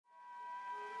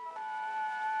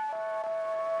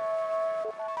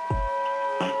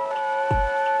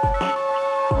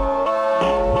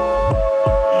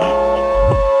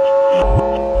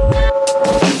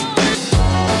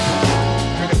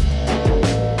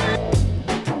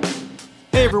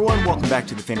everyone, welcome back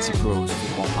to the Fantasy Pros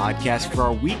Football Podcast for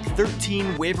our Week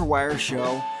 13 Waiver Wire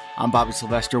show. I'm Bobby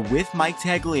Sylvester with Mike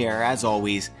Tagliere, as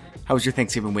always. How was your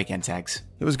Thanksgiving weekend, Tags?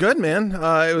 It was good, man.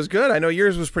 It was good. I know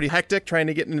yours was pretty hectic, trying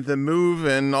to get into the move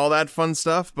and all that fun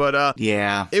stuff, but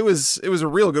yeah, it was a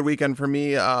real good weekend for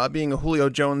me. Being a Julio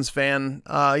Jones fan,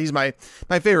 he's my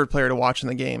favorite player to watch in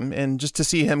the game, and just to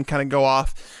see him kind of go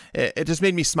off, it just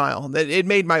made me smile. It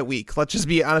made my week. Let's just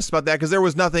be honest about that, because there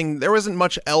wasn't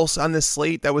much else on this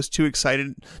slate that was too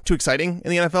exciting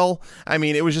in the NFL. I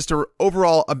mean, it was just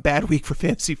overall a bad week for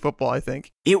fantasy football, I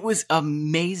think. It was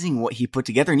amazing what he put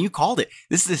together, and you called it.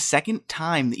 This is the second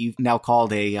time that you've now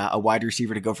called a wide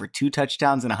receiver to go for 2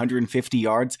 touchdowns and 150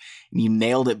 yards, and you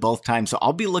nailed it both times. So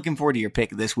I'll be looking forward to your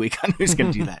pick this week on who's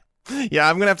going to do that. Yeah,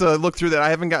 I'm going to have to look through that.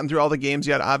 I haven't gotten through all the games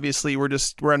yet. Obviously, we're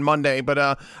on Monday, but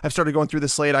I've started going through the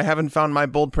slate. I haven't found my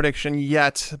bold prediction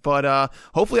yet, but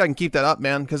hopefully I can keep that up,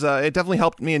 man, because it definitely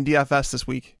helped me in DFS this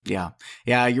week. Yeah,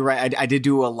 you're right. I did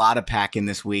do a lot of packing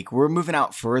this week. We're moving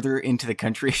out further into the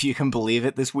country, if you can believe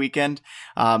it, this weekend.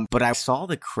 But I saw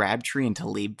the Crabtree and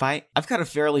Talib fight. I've got a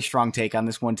fairly strong take on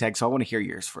this one, Tag, so I want to hear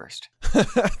yours first.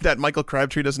 That Michael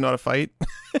Crabtree doesn't know how to fight?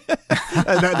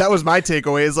 that was my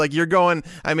takeaway, is like, you're going,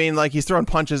 I mean, like, he's throwing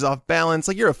punches off balance.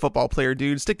 Like, you're a football player,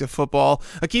 dude. Stick to football.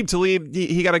 Aqib Talib,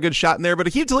 he got a good shot in there, but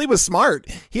Aqib Talib was smart.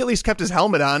 He at least kept his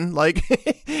helmet on. Like,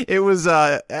 it was,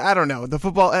 I don't know. The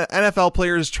NFL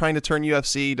players trying to turn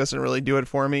UFC doesn't really do it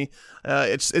for me.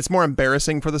 It's more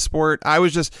embarrassing for the sport. I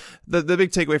was just, the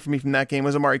big takeaway for me from that game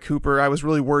was Amari Cooper. I was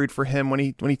really worried for him when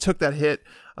he took that hit.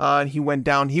 And he went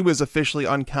down. He was officially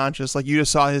unconscious. Like, you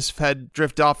just saw his head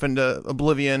drift off into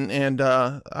oblivion, and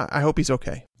I hope he's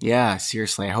okay. Yeah,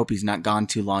 seriously. I hope he's not gone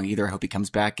too long either. I hope he comes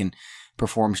back and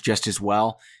performs just as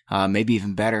well, maybe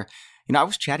even better. You know, I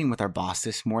was chatting with our boss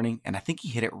this morning, and I think he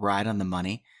hit it right on the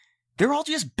money. They're all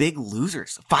just big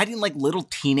losers, fighting like little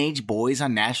teenage boys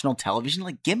on national television.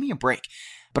 Like, give me a break.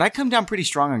 But I come down pretty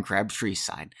strong on Crabtree's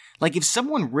side. Like, if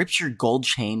someone rips your gold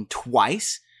chain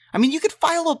twice, I mean, you could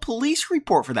file a police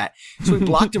report for that. So he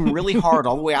blocked him really hard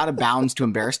all the way out of bounds to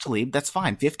embarrass Talib. That's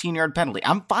fine. 15-yard penalty.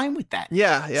 I'm fine with that.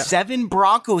 Yeah. 7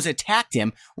 Broncos attacked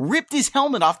him, ripped his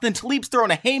helmet off, then Talib's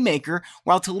throwing a haymaker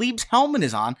while Talib's helmet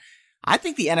is on. I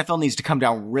think the NFL needs to come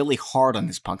down really hard on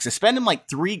this punk. Suspend him like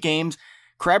 3 games.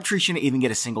 Crabtree shouldn't even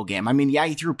get a single game. I mean, yeah,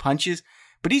 he threw punches,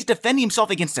 but he's defending himself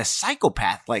against a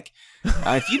psychopath. Like,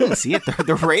 if you didn't see it,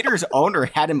 the Raiders owner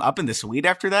had him up in the suite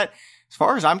after that. As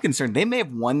far as I'm concerned, they may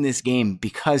have won this game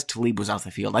because Talib was off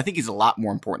the field. I think he's a lot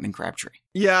more important than Crabtree.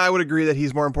 Yeah, I would agree that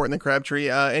he's more important than Crabtree.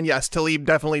 And yes, Talib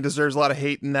definitely deserves a lot of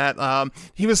hate in that.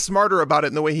 He was smarter about it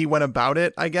in the way he went about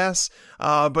it, I guess.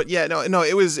 But yeah, no,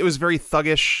 it was very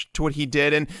thuggish to what he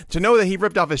did. And to know that he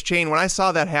ripped off his chain, when I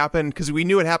saw that happen, because we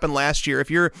knew it happened last year. If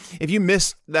you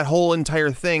missed that whole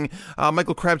entire thing,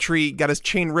 Michael Crabtree got his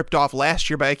chain ripped off last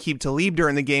year by Aqib Talib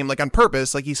during the game, like on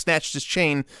purpose. Like, he snatched his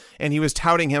chain and he was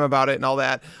touting him about it and all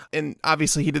that. And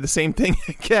obviously he did the same thing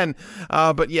again.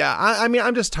 But yeah, I mean,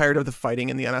 I'm just tired of the fighting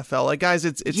in the NFL. Like, guys,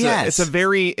 I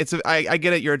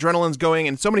get it. Your adrenaline's going.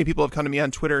 And so many people have come to me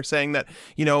on Twitter saying that,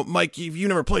 you know, Mike, you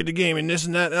never played the game and this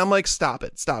and that. And I'm like, stop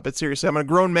it. Seriously. I'm a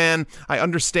grown man. I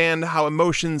understand how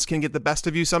emotions can get the best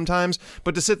of you sometimes,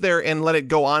 but to sit there and let it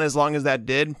go on as long as that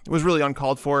did was really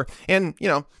uncalled for. And, you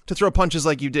know, to throw punches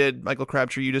like you did, Michael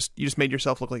Crabtree, you just made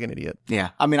yourself look like an idiot. Yeah.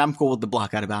 I mean, I'm cool with the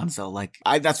block out of bounds though. Like,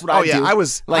 that's what I do. I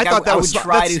would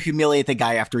try to humiliate the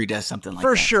guy after he does something like that.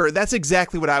 For sure. That's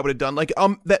exactly what I would have done. Like,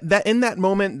 that in that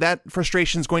moment, that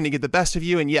frustration is going to get the best of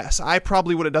you. And yes, I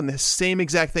probably would have done the same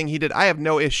exact thing he did. I have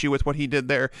no issue with what he did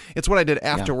there. It's what I did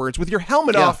afterwards. With your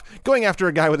helmet off, going after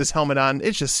a guy with his helmet on,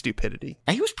 it's just stupidity.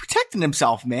 And he was protecting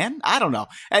himself, man. I don't know.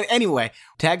 Anyway,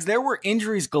 Tags, there were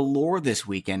injuries galore this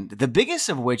weekend. The biggest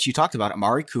of which you talked about,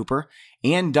 Amari Cooper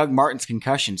and Doug Martin's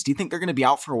concussions. Do you think they're going to be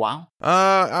out for a while?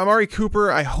 Amari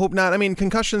Cooper, I hope not. I mean,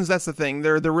 concussions, that's the thing.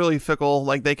 They're really fickle.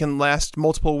 Like, they can last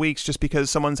multiple weeks just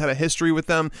because someone's had a history with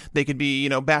them. They could be, you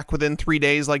know, back within 3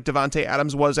 days like Devontae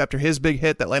Adams was after his big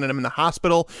hit that landed him in the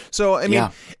hospital. So, I mean,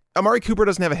 Amari Cooper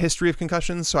doesn't have a history of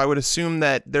concussions, so I would assume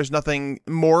that there's nothing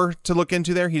more to look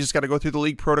into there. He's just got to go through the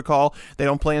league protocol. They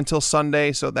don't play until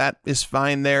Sunday, so that is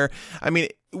fine there. I mean,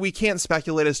 we can't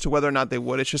speculate as to whether or not they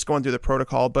would. It's just going through the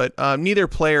protocol, but neither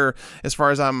player, as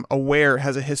far as I'm aware,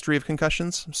 has a history of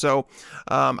concussions. So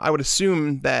I would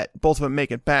assume that both of them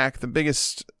make it back. The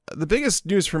biggest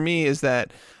news for me is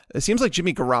that it seems like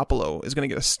Jimmy Garoppolo is going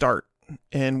to get a start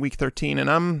in Week 13, and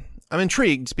I'm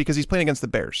intrigued because he's playing against the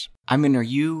Bears. I mean, are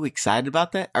you excited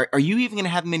about that? Are you even going to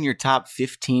have him in your top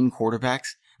 15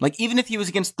 quarterbacks? Like, even if he was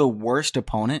against the worst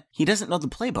opponent, he doesn't know the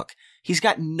playbook. He's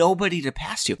got nobody to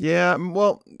pass to. Yeah,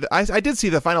 well, I did see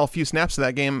the final few snaps of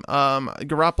that game.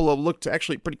 Garoppolo looked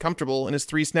actually pretty comfortable in his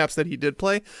 3 snaps that he did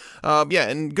play. Yeah,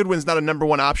 and Goodwin's not a number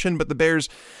 1 option, but the Bears,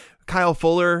 Kyle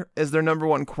Fuller is their number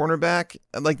 1 cornerback.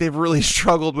 Like, they've really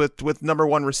struggled with number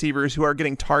 1 receivers who are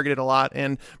getting targeted a lot.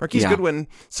 And Marquise Goodwin,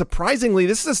 surprisingly,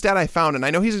 this is a stat I found, and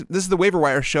I know this is the waiver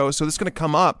wire show, so this is going to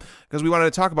come up because we wanted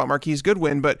to talk about Marquise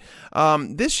Goodwin. But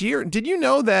this year, did you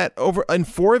know that in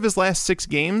 4 of his last 6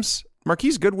 games,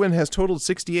 Marquise Goodwin has totaled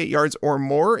 68 yards or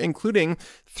more, including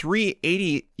 3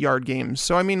 80-yard games.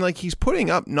 So, I mean, like, he's putting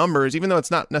up numbers, even though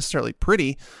it's not necessarily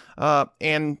pretty.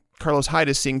 And Carlos Hyde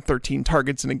is seeing 13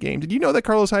 targets in a game. Did you know that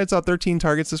Carlos Hyde saw 13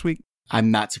 targets this week? I'm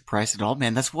not surprised at all,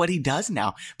 man. That's what he does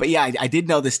now. But yeah, I did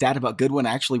know the stat about Goodwin.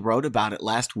 I actually wrote about it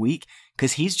last week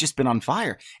because he's just been on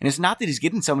fire. And it's not that he's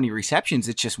getting so many receptions.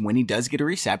 It's just when he does get a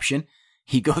reception,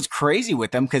 he goes crazy with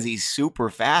them because he's super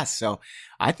fast. So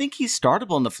I think he's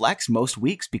startable in the flex most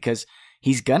weeks because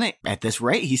he's gonna, at this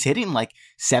rate, he's hitting like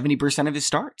 70% of his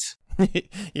starts.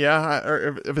 Yeah,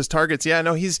 or of his targets. Yeah,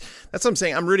 no, that's what I'm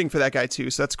saying. I'm rooting for that guy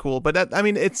too, so that's cool. But that, I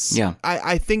mean,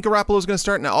 I think Garoppolo's going to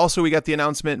start. Now, also, we got the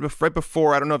announcement right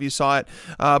before, I don't know if you saw it,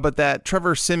 but that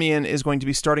Trevor Siemian is going to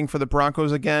be starting for the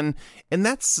Broncos again. And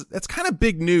that's kind of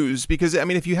big news because, I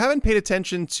mean, if you haven't paid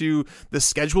attention to the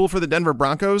schedule for the Denver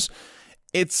Broncos,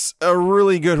 it's a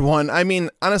really good one. I mean,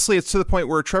 honestly, it's to the point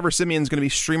where Trevor Siemian's going to be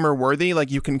streamer worthy. Like,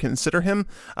 you can consider him.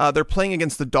 They're playing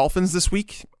against the Dolphins this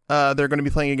week. They're going to be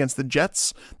playing against the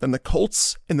Jets, then the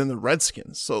Colts, and then the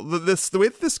Redskins. So the way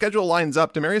that the schedule lines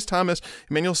up, Demaryius Thomas,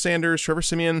 Emmanuel Sanders, Trevor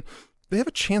Siemian, they have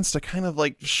a chance to kind of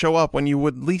like show up when you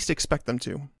would least expect them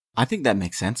to. I think that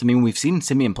makes sense. I mean, we've seen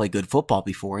Siemian play good football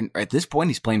before, and at this point,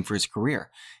 he's playing for his career.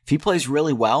 If he plays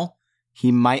really well,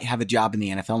 he might have a job in the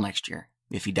NFL next year.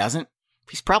 If he doesn't,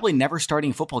 he's probably never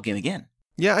starting a football game again.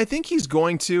 Yeah, I think he's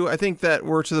going to. I think that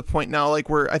we're to the point now, like,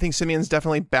 where I think Simeon's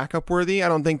definitely backup worthy. I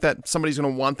don't think that somebody's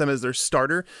going to want them as their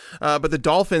starter. But the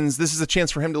Dolphins, this is a chance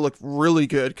for him to look really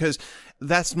good because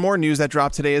that's more news that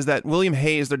dropped today is that William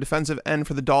Hayes, their defensive end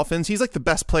for the Dolphins, he's like the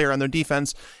best player on their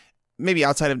defense, maybe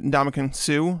outside of Ndamukong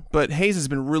Suh, but Hayes has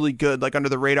been really good, like under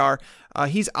the radar.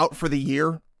 He's out for the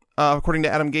year, according to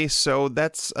Adam Gase. So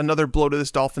that's another blow to this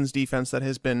Dolphins defense that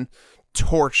has been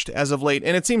torched as of late.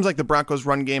 And it seems like the Broncos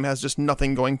run game has just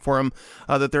nothing going for them,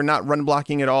 that they're not run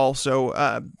blocking at all. So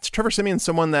Trevor Siemian's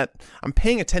someone that I'm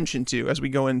paying attention to as we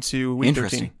go into week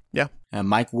 13. Yeah.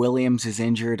 Mike Williams is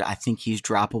injured. I think he's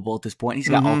droppable at this point. He's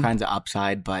got all kinds of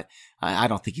upside, but I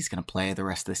don't think he's going to play the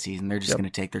rest of the season. They're just going to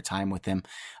take their time with him.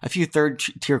 A few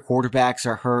third-tier quarterbacks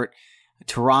are hurt.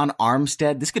 Teron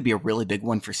Armstead, this could be a really big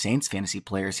one for Saints fantasy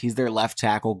players. He's their left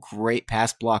tackle, great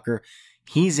pass blocker.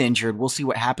 He's injured. We'll see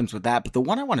what happens with that. But the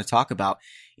one I want to talk about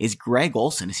is Greg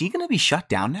Olsen. Is he going to be shut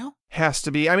down now? Has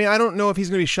to be. I mean, I don't know if he's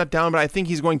going to be shut down, but I think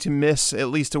he's going to miss at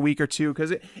least a week or two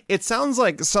because it sounds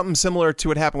like something similar to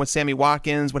what happened with Sammy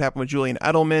Watkins, what happened with Julian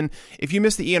Edelman. If you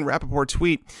missed the Ian Rappaport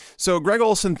tweet, so Greg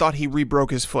Olsen thought he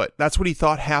re-broke his foot. That's what he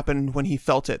thought happened when he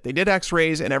felt it. They did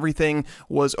x-rays and everything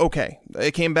was okay.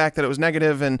 It came back that it was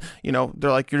negative and, you know, they're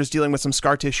like, you're just dealing with some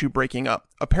scar tissue breaking up.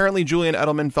 Apparently, Julian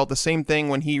Edelman felt the same thing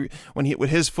when he with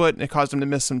his foot and it caused him to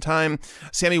miss some time.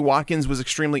 Sammy Watkins was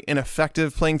extremely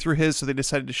ineffective playing through his, so they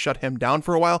decided to shut him down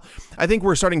for a while. I think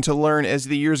we're starting to learn as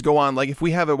the years go on, like if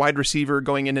we have a wide receiver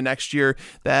going into next year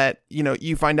that, you know,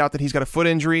 you find out that he's got a foot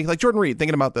injury, like Jordan Reed,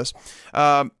 thinking about this,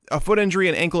 a foot injury,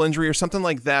 an ankle injury or something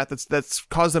like that, that's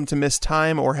caused them to miss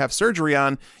time or have surgery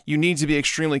on, you need to be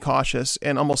extremely cautious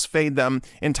and almost fade them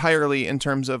entirely in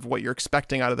terms of what you're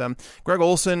expecting out of them. Greg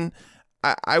Olsen,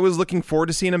 I was looking forward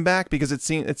to seeing him back because it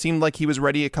seemed like he was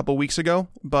ready a couple weeks ago,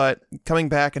 but coming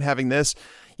back and having this,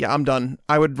 yeah, I'm done.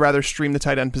 I would rather stream the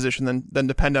tight end position than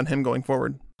depend on him going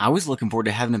forward. I was looking forward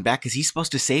to having him back because he's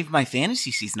supposed to save my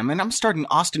fantasy season. I mean, I'm starting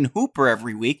Austin Hooper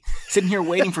every week, sitting here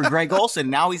waiting for Greg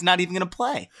Olsen. Now he's not even going to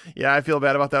play. Yeah, I feel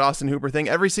bad about that Austin Hooper thing.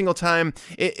 Every single time,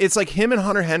 it's like him and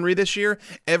Hunter Henry this year.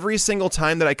 Every single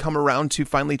time that I come around to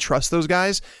finally trust those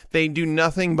guys, they do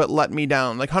nothing but let me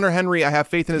down. Like Hunter Henry, I have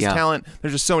faith in his talent.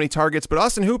 There's just so many targets. But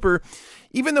Austin Hooper,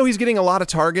 even though he's getting a lot of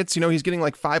targets, you know, he's getting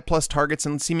like 5+ targets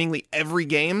in seemingly every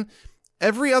game.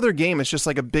 Every other game is just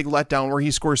like a big letdown where he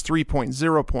scores 3 points,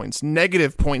 0 points,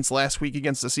 negative points last week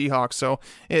against the Seahawks. So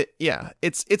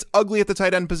it's ugly at the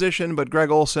tight end position, but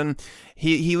Greg Olsen,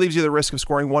 he leaves you the risk of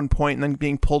scoring 1 point and then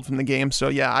being pulled from the game. So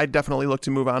yeah, I definitely look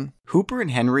to move on. Hooper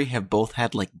and Henry have both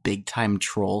had like big time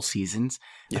troll seasons.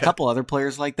 Yeah. A couple other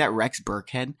players like that, Rex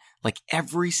Burkhead, like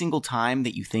every single time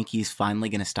that you think he's finally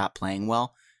going to stop playing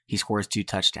well, he scores 2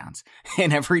 touchdowns.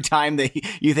 And every time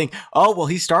you think, oh, well,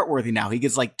 he's start worthy now. He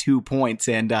gets like 2 points.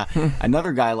 And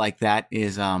another guy like that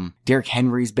is Derrick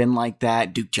Henry's been like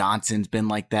that. Duke Johnson's been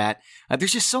like that.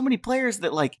 There's just so many players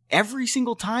that like every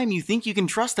single time you think you can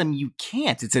trust them, you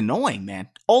can't. It's annoying, man.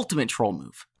 Ultimate troll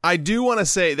move. I do want to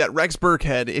say that Rex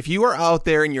Burkhead, if you are out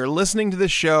there and you're listening to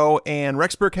this show and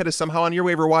Rex Burkhead is somehow on your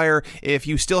waiver wire, if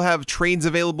you still have trades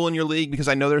available in your league, because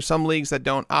I know there's some leagues that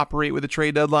don't operate with a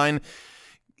trade deadline,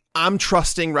 I'm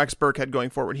trusting Rex Burkhead going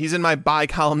forward. He's in my buy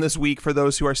column this week for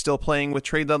those who are still playing with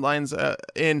trade deadlines.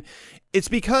 And it's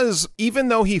because even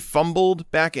though he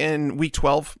fumbled back in week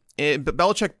 12, but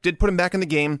Belichick did put him back in the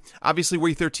game. Obviously,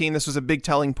 week 13, this was a big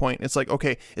telling point. It's like,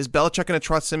 okay, is Belichick going to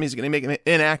trust him? He's going to make him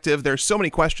inactive. There's so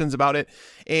many questions about it.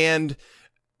 And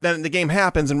then the game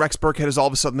happens, and Rex Burkhead is all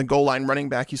of a sudden the goal line running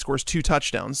back. He scores 2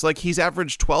 touchdowns. Like, he's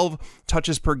averaged 12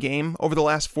 touches per game over the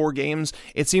last 4 games.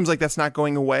 It seems like that's not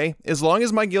going away. As long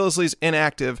as Mike Gillislee's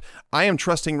inactive, I am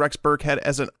trusting Rex Burkhead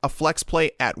as a flex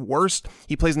play at worst.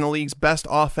 He plays in the league's best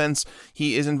offense.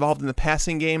 He is involved in the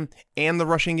passing game and the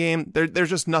rushing game. There's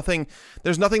just nothing.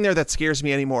 There's nothing there that scares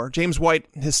me anymore. James White,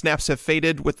 his snaps have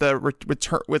faded with the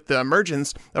with the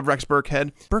emergence of Rex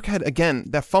Burkhead. Burkhead, again,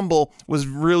 that fumble was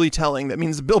really telling. That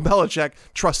means Bill Belichick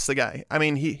trusts the guy. I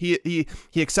mean, he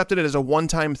accepted it as a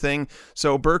one-time thing.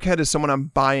 So Burkhead is someone I'm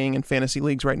buying in fantasy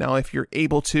leagues right now if you're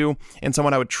able to, and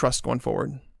someone I would trust going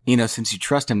forward. You know, since you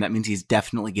trust him, that means he's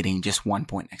definitely getting just 1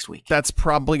 point next week. That's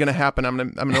probably going to happen. I'm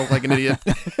gonna look like an idiot.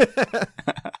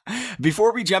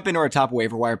 Before we jump into our top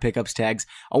waiver wire pickups tags,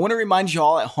 I want to remind you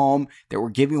all at home that we're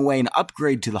giving away an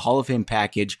upgrade to the Hall of Fame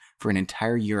package for an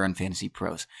entire year on Fantasy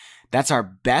Pros. That's our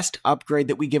best upgrade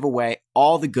that we give away,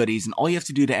 all the goodies, and all you have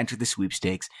to do to enter the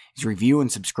sweepstakes is review and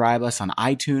subscribe us on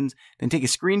iTunes, then take a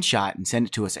screenshot and send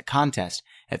it to us at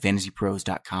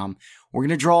contest@fantasypros.com. We're going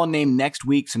to draw a name next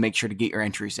week, so make sure to get your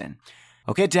entries in.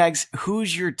 Okay, Tags,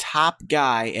 who's your top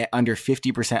guy at under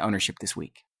 50% ownership this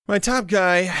week? My top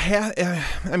guy,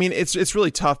 I mean, it's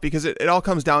really tough because it all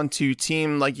comes down to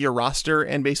team, like your roster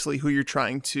and basically who you're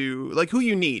trying to, like who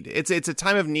you need. It's a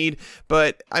time of need,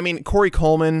 but I mean, Corey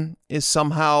Coleman is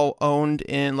somehow owned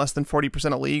in less than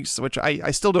 40% of leagues, which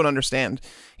I still don't understand.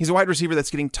 He's a wide receiver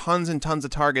that's getting tons and tons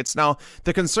of targets. Now,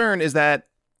 the concern is that,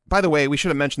 by the way, we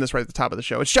should have mentioned this right at the top of the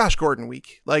show. It's Josh Gordon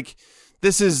week. Like,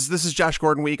 This is Josh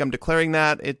Gordon week. I'm declaring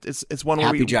that. It's one where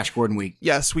Happy Josh Gordon week.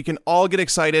 Yes, we can all get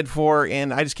excited for,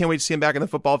 and I just can't wait to see him back in the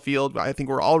football field. I think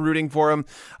we're all rooting for him.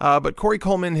 But Corey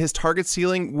Coleman, his target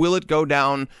ceiling, will it go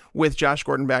down with Josh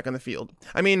Gordon back on the field?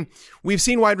 I mean, we've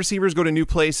seen wide receivers go to new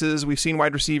places. We've seen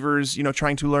wide receivers,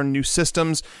 trying to learn new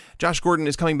systems. Josh Gordon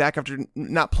is coming back after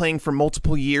not playing for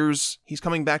multiple years. He's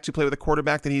coming back to play with a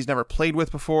quarterback that he's never played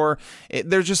with before.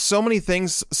 There's just so many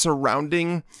things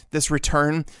surrounding this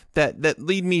return that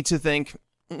lead me to think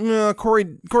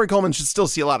Corey Coleman should still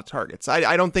see a lot of targets.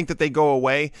 I don't think that they go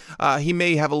away. He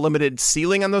may have a limited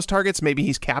ceiling on those targets. Maybe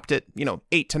he's capped at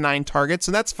 8 to 9 targets,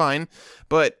 and that's fine.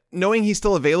 But knowing he's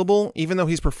still available, even though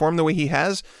he's performed the way he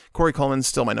has, Corey Coleman's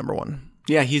still my number one.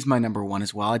 Yeah, he's my number one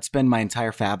as well. I'd spend my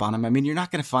entire fab on him. I mean, you're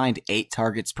not going to find 8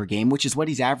 targets per game, which is what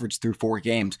he's averaged through 4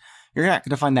 games. You're not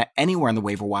going to find that anywhere on the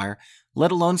waiver wire,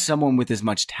 let alone someone with as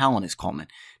much talent as Coleman.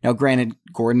 Now, granted,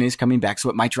 Gordon is coming back, so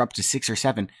it might drop to 6 or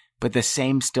 7, but the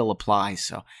same still applies.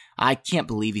 So I can't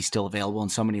believe he's still available in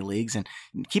so many leagues. And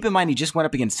keep in mind, he just went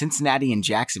up against Cincinnati and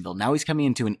Jacksonville. Now he's coming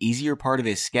into an easier part of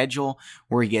his schedule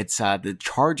where he gets the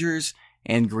Chargers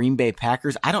and Green Bay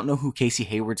Packers. I don't know who Casey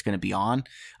Hayward's going to be on.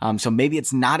 So maybe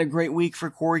it's not a great week for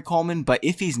Corey Coleman, but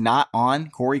if he's not on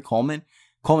Corey Coleman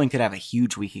could have a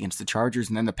huge week against the Chargers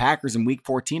and then the Packers in week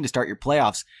 14 to start your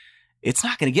playoffs. It's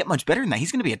not going to get much better than that.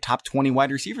 He's going to be a top 20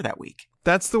 wide receiver that week.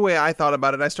 That's the way I thought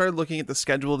about it. I started looking at the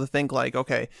schedule to think like,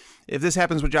 okay, if this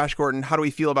happens with Josh Gordon, how do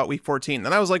we feel about week 14?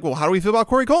 Then I was like, well, how do we feel about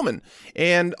Corey Coleman?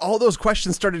 And all those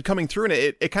questions started coming through, and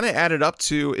it kind of added up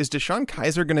to, is Deshaun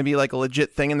Kaiser going to be like a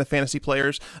legit thing in the fantasy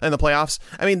players in the playoffs?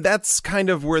 I mean, that's kind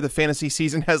of where the fantasy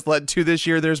season has led to this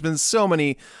year. There's been so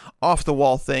many off the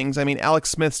wall things. I mean,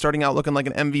 Alex Smith starting out looking like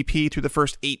an MVP through the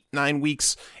first 8-9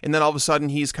 weeks, and then all of a sudden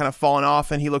he's kind of fallen off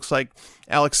and he looks like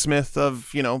Alex Smith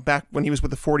of, back when he was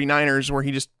with the 49ers, where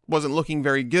he just wasn't looking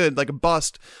very good, like a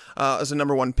bust as a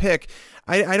number 1 pick.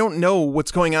 I don't know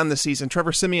what's going on this season.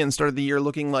 Trevor Siemian started the year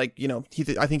looking like,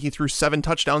 I think he threw 7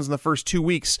 touchdowns in the first 2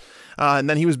 weeks, and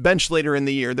then he was benched later in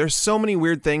the year. There's so many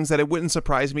weird things that it wouldn't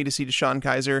surprise me to see Deshaun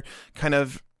Kaiser kind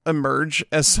of emerge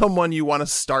as someone you want to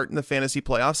start in the fantasy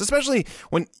playoffs, especially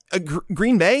when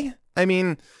Green Bay, I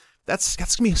mean, that's going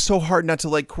to be so hard not to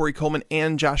like Corey Coleman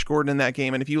and Josh Gordon in that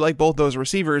game. And if you like both those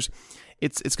receivers,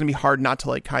 it's going to be hard not to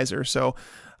like Kaiser. So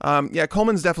Yeah,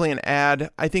 Coleman's definitely an ad.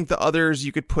 I think the others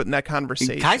you could put in that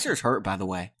conversation. Kaiser's hurt, by the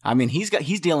way. I mean, he's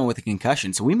dealing with a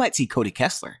concussion, so we might see Cody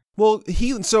Kessler. Well,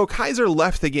 so Kaiser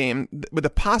left the game with a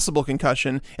possible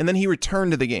concussion, and then he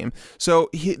returned to the game. So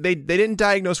they didn't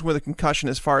diagnose him with a concussion,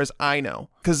 as far as I know,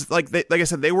 because like I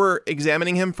said, they were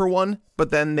examining him for one, but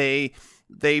then they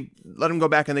let him go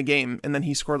back in the game, and then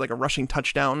he scored like a rushing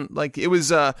touchdown. Like it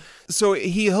was, so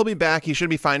he'll be back. He should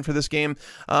be fine for this game.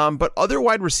 But other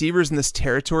wide receivers in this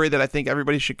territory that I think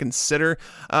everybody should consider,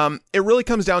 it really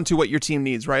comes down to what your team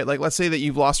needs, right? Like let's say that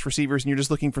you've lost receivers and you're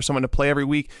just looking for someone to play every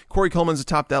week. Corey Coleman's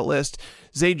atop that list.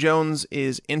 Zay Jones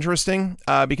is interesting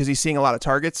because he's seeing a lot of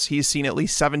targets. He's seen at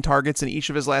least 7 targets in each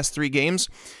of his last 3 games.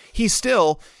 Here's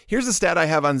the stat I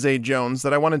have on Zay Jones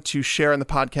that I wanted to share on the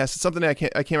podcast. It's something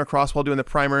I came across while doing the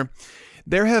primer.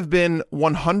 There have been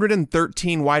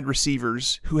 113 wide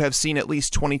receivers who have seen at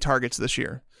least 20 targets this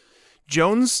year.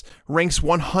 Jones ranks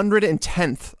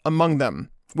 110th among them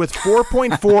with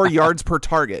 4.4 yards per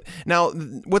target. Now,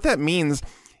 what that means,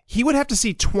 he would have to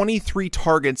see 23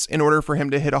 targets in order for him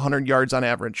to hit 100 yards on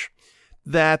average.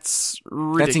 That's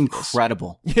ridiculous. That's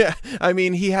incredible. Yeah. I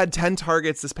mean, he had 10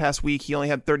 targets this past week. He only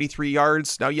had 33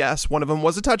 yards. Now, yes, one of them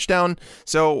was a touchdown.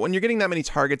 So when you're getting that many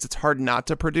targets, it's hard not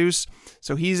to produce.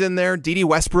 So he's in there. D.D.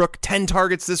 Westbrook, 10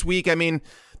 targets this week. I mean,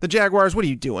 the Jaguars, what are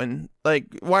you doing?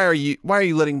 Like, why are you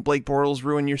letting Blake Bortles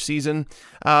ruin your season?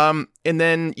 And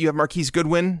then you have Marquise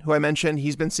Goodwin, who I mentioned.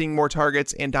 He's been seeing more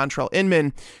targets, and Dontrell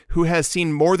Inman, who has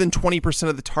seen more than 20%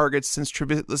 of the targets since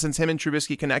him and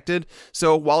Trubisky connected.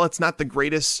 So while it's not the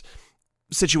greatest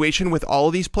situation with all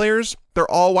of these players,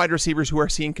 they're all wide receivers who are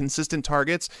seeing consistent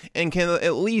targets and can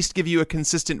at least give you a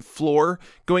consistent floor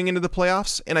going into the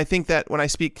playoffs. And I think that when I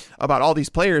speak about all these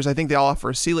players, I think they all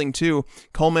offer a ceiling too.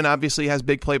 Coleman obviously has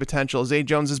big play potential. Zay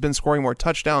Jones has been scoring more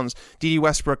touchdowns. D.D.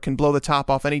 Westbrook can blow the top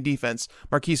off any defense.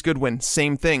 Marquise Goodwin,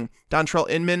 same thing. Dontrell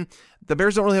Inman, the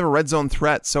Bears don't really have a red zone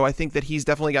threat, so I think that he's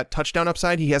definitely got touchdown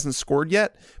upside. He hasn't scored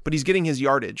yet, but he's getting his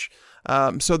yardage.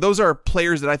 So those are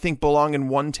players that I think belong in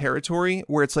one territory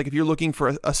where it's like if you're looking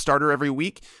for a starter every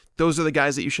week, those are the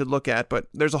guys that you should look at. But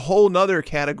there's a whole nother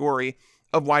category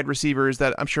of wide receivers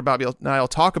that I'm sure Bobby and I will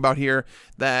talk about here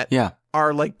that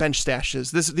are like bench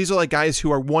stashes. These are like guys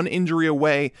who are one injury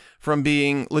away from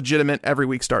being legitimate every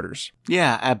week starters.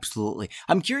 Yeah, absolutely.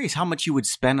 I'm curious how much you would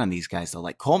spend on these guys though.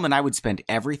 Like Coleman, I would spend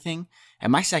everything.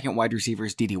 And my second wide receiver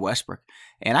is D.D. Westbrook.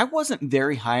 And I wasn't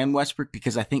very high on Westbrook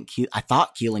because I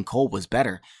thought Keelan Cole was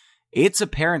better. It's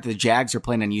apparent the Jags are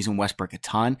planning on using Westbrook a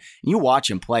ton. You watch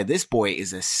him play. This boy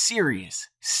is a serious,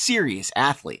 serious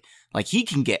athlete. Like he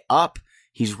can get up.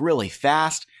 He's really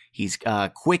fast. He's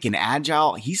quick and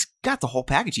agile. He's got the whole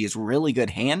package. He has really good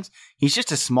hands. He's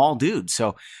just a small dude.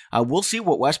 So we'll see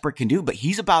what Westbrook can do, but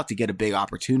he's about to get a big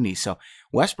opportunity. So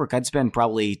Westbrook, I'd spend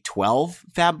probably 12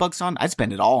 fab bucks on. I'd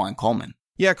spend it all on Coleman.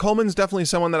 Yeah, Coleman's definitely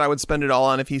someone that I would spend it all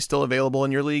on if he's still available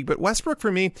in your league. But Westbrook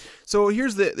for me, so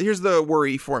here's the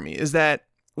worry for me is that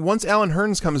once Allen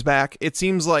Hurns comes back, it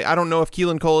seems like I don't know if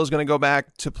Keelan Cole is going to go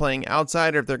back to playing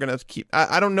outside or if they're going to keep.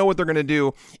 I don't know what they're going to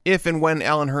do if and when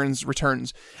Allen Hurns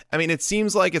returns. I mean, it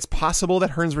seems like it's possible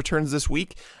that Hurns returns this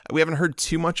week. We haven't heard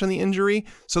too much on the injury,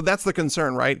 so that's the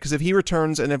concern, right? Because if he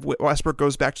returns and if Westbrook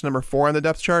goes back to number 4 on the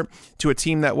depth chart to a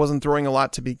team that wasn't throwing a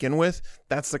lot to begin with,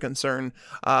 that's the concern.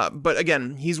 But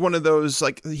again, he's one of those,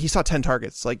 like, he saw 10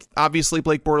 targets. Like, obviously,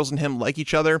 Blake Bortles and him like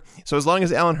each other. So as long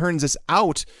as Allen Hurns is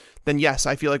out, then yes,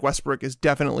 I feel like Westbrook is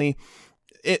definitely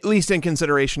at least in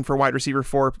consideration for wide receiver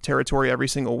 4 territory every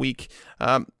single week.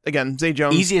 Again, Zay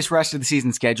Jones. Easiest rest of the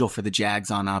season schedule for the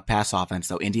Jags on pass offense,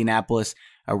 though. Indianapolis,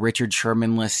 Richard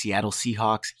Shermanless, Seattle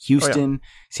Seahawks, Houston,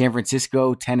 San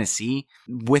Francisco, Tennessee.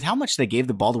 With how much they gave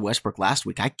the ball to Westbrook last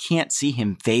week, I can't see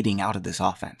him fading out of this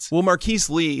offense. Well, Marquise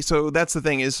Lee, so that's the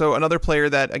thing is, so another player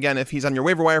that, again, if he's on your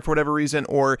waiver wire for whatever reason,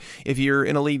 or if you're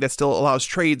in a league that still allows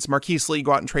trades, Marquise Lee,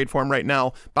 go out and trade for him right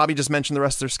now. Bobby just mentioned the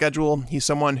rest of their schedule. He's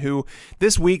someone who,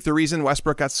 this week, the reason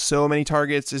Westbrook got so many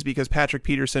targets is because Patrick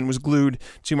Peterson was glued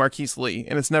to Marquise Lee,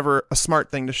 and it's never a smart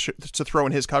thing to throw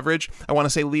in his coverage. I want to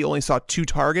say Lee only saw 2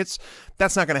 targets.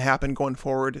 That's not going to happen going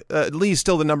forward. Lee's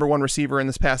still the number 1 receiver in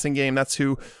this passing game. That's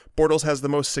who Bortles has the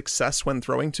most success when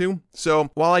throwing to. So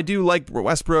while I do like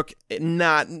Westbrook,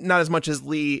 not as much as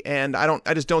Lee, and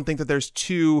I just don't think that there's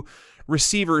 2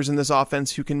 receivers in this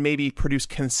offense who can maybe produce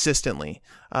consistently.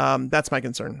 That's my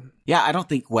concern. Yeah, I don't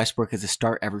think Westbrook is a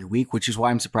start every week, which is why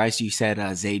I'm surprised you said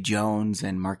Zay Jones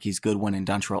and Marquise Goodwin and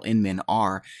Dontrell Inman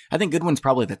are. I think Goodwin's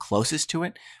probably the closest to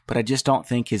it, but I just don't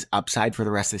think his upside for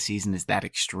the rest of the season is that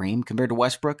extreme compared to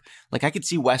Westbrook. Like, I could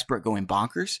see Westbrook going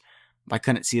bonkers, I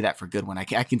couldn't see that for Goodwin. I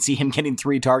can see him getting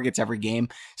 3 targets every game,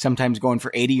 sometimes going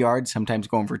for 80 yards, sometimes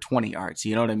going for 20 yards.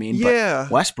 You know what I mean? Yeah.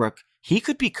 But Westbrook, he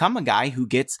could become a guy who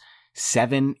gets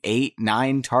 7, 8,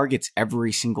 9 targets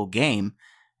every single game.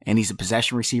 And he's a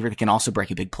possession receiver that can also break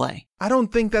a big play. I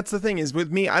don't think that's the thing is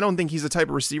with me. I don't think he's the type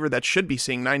of receiver that should be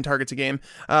seeing 9 targets a game.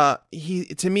 To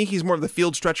me, he's more of the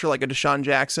field stretcher like a Deshaun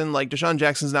Jackson. Like Deshaun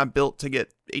Jackson's not built to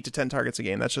get 8 to 10 targets a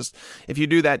game. That's just, if you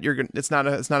do that, it's not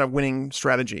a winning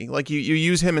strategy. Like you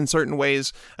use him in certain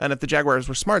ways. And if the Jaguars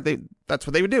were smart, that's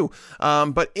what they would do.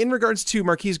 But in regards to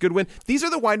Marquise Goodwin, these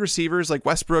are the wide receivers like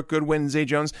Westbrook, Goodwin, Zay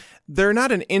Jones. They're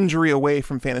not an injury away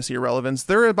from fantasy irrelevance.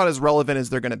 They're about as relevant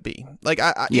as they're going to be. Like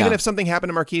even if something happened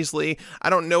to Marquise Lee, I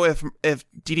don't know if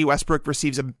D.D. Westbrook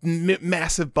receives a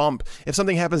massive bump. If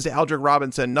something happens to Aldrick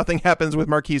Robinson, nothing happens with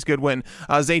Marquise Goodwin.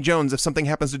 Zay Jones, if something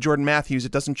happens to Jordan Matthews,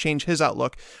 it doesn't change his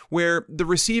outlook. Where the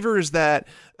receivers that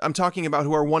I'm talking about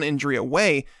who are one injury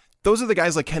away, those are the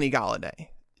guys like Kenny Golladay.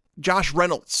 Josh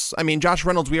Reynolds. I mean, Josh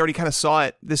Reynolds, we already kind of saw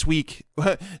it this week.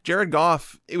 Jared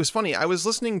Goff, it was funny. I was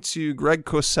listening to Greg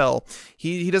Cosell.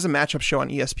 He does a matchup show on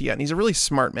ESPN. He's a really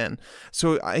smart man.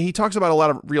 So he talks about a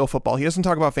lot of real football. He doesn't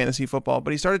talk about fantasy football,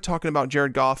 but he started talking about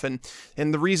Jared Goff. And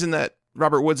the reason that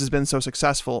Robert Woods has been so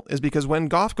successful is because when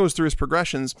Goff goes through his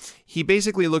progressions, he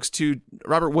basically looks to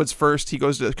Robert Woods first, he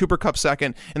goes to Cooper Kupp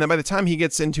second, and then by the time he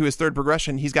gets into his third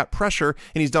progression, he's got pressure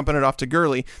and he's dumping it off to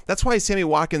Gurley. That's why Sammy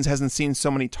Watkins hasn't seen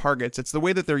so many targets. It's the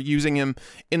way that they're using him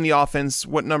in the offense,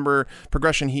 what number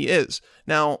progression he is.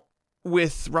 Now,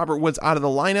 with Robert Woods out of the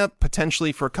lineup,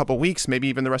 potentially for a couple weeks, maybe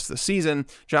even the rest of the season,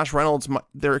 Josh Reynolds,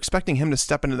 they're expecting him to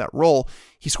step into that role.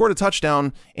 He scored a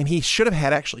touchdown, and he should have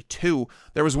had actually 2.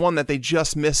 There was one that they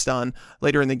just missed on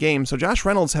later in the game. So Josh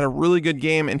Reynolds had a really good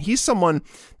game, and he's someone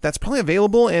that's probably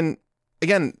available. And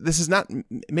again, this is not,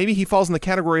 maybe he falls in the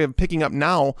category of picking up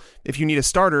now if you need a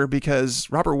starter, because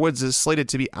Robert Woods is slated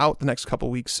to be out the next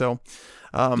couple weeks. So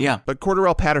but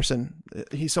Cordarrelle Patterson,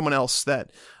 he's someone else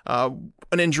that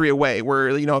an injury away where,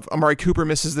 if Amari Cooper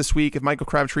misses this week, if Michael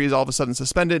Crabtree is all of a sudden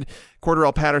suspended,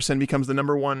 Cordarrelle Patterson becomes the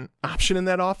number 1 option in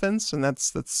that offense. And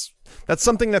that's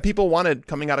something that people wanted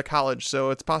coming out of college.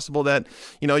 So it's possible that,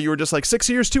 you were just like 6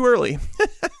 years too early.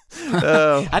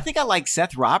 I think I like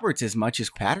Seth Roberts as much as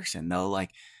Patterson, though. Like,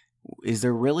 is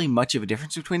there really much of a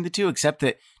difference between the two, except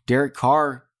that Derek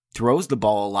Carr throws the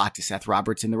ball a lot to Seth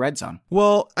Roberts in the red zone?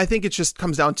 Well, I think it just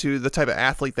comes down to the type of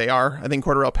athlete they are. I think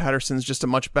Cordarrelle Patterson's just a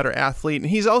much better athlete.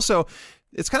 And he's also,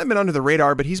 it's kind of been under the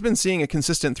radar, but he's been seeing a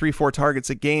consistent 3-4 targets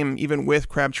a game, even with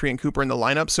Crabtree and Cooper in the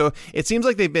lineup. So it seems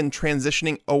like they've been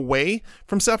transitioning away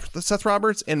from Seth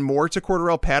Roberts and more to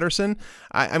Cordarrelle Patterson.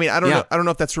 I don't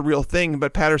know if that's a real thing,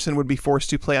 but Patterson would be forced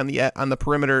to play on the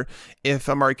perimeter if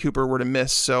Amari Cooper were to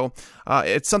miss. So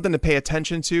it's something to pay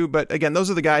attention to. But again,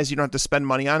 those are the guys you don't have to spend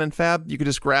money on in Fab. You could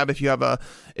just grab if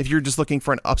you're just looking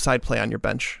for an upside play on your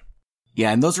bench.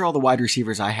 Yeah, and those are all the wide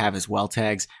receivers I have as well,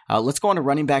 Tags. Let's go on to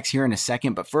running backs here in a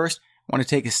second, but first, I want to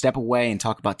take a step away and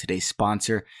talk about today's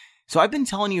sponsor. So I've been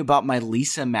telling you about my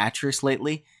Lisa mattress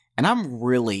lately, and I'm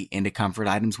really into comfort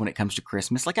items when it comes to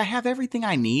Christmas. Like, I have everything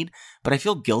I need, but I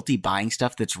feel guilty buying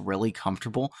stuff that's really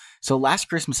comfortable. So last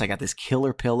Christmas, I got this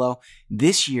killer pillow.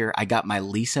 This year, I got my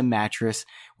Lisa mattress,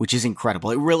 which is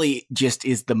incredible. It really just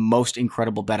is the most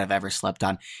incredible bed I've ever slept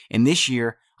on. And this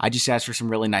year, I just asked for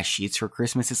some really nice sheets for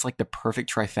Christmas. It's like the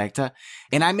perfect trifecta.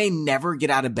 And I may never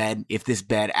get out of bed if this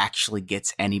bed actually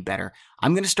gets any better.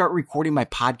 I'm going to start recording my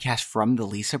podcast from the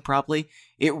Lisa probably.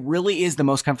 It really is the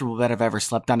most comfortable bed I've ever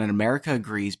slept on, and America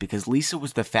agrees because Lisa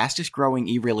was the fastest growing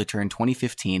e-realtor in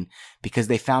 2015 because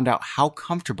they found out how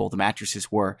comfortable the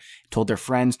mattresses were, told their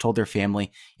friends, told their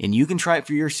family, and you can try it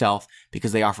for yourself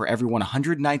because they offer everyone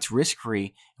 100 nights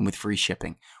risk-free and with free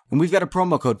shipping. And we've got a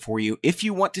promo code for you. If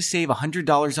you want to save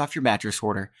 $100 off your mattress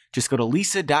order, just go to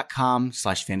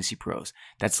lisa.com/fantasypros.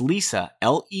 That's Lisa,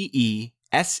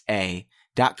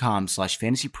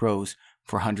 LEESA.com/fantasypros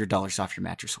for $100 off your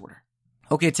mattress order.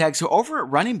 Okay, Tag, so over at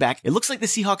running back, it looks like the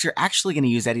Seahawks are actually going to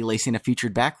use Eddie Lacy in a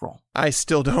featured back role. I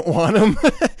still don't want him.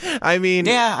 I mean...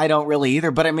 Yeah, I don't really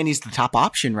either, but I mean, he's the top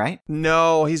option, right?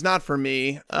 No, he's not for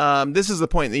me. This is the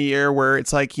point in the year where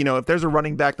it's like, if there's a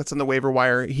running back that's on the waiver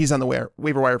wire, he's on the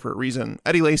waiver wire for a reason.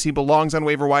 Eddie Lacy belongs on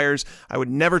waiver wires. I would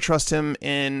never trust him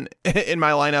in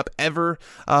my lineup ever.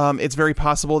 It's very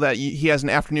possible that he has an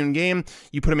afternoon game,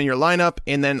 you put him in your lineup,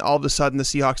 and then all of a sudden the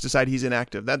Seahawks decide he's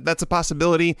inactive. That's a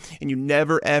possibility, and you never,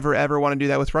 ever want to do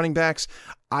that with running backs.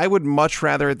 I would much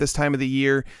rather at this time of the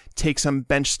year take some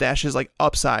bench stashes like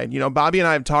upside. Bobby and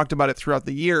I have talked about it throughout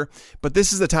the year, but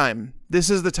this is the time. This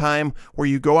is the time where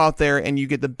you go out there and you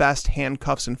get the best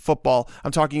handcuffs in football.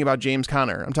 I'm talking about James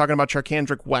Conner. I'm talking about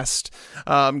Charkandrick West,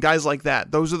 guys like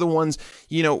that. Those are the ones,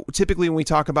 typically when we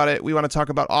talk about it, we want to talk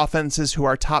about offenses who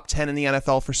are top 10 in the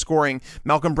NFL for scoring.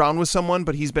 Malcolm Brown was someone,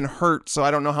 but he's been hurt, so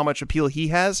I don't know how much appeal he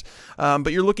has.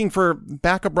 But you're looking for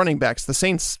backup running backs. The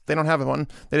Saints, they don't have one.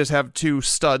 They just have two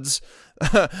studs.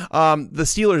 The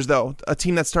Steelers, though, a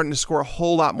team that's starting to score a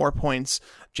whole lot more points.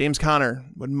 James Conner,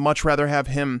 would much rather have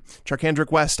him.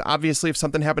 Charkandrick West, obviously, if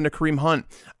something happened to Kareem Hunt,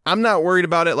 I'm not worried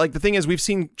about it. Like, the thing is, we've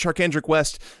seen Charkandrick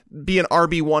West be an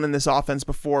RB1 in this offense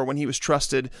before when he was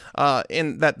trusted,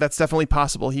 and that's definitely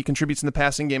possible. He contributes in the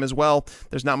passing game as well.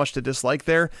 There's not much to dislike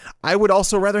there. I would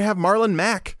also rather have Marlon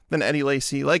Mack than Eddie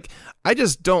Lacy. Like, I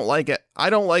just don't like it. I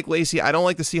don't like Lacy. I don't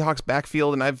like the Seahawks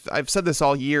backfield, and I've said this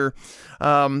all year.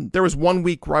 There was 1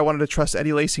 week where I wanted to trust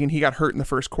Eddie Lacy, and he got hurt in the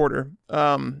first quarter.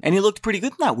 And he looked pretty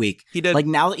good in that week. He did. Like,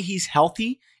 now that he's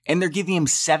healthy and they're giving him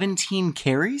 17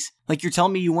 carries, like, you're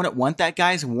telling me you wouldn't want that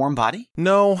guy as a warm body?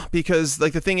 No, because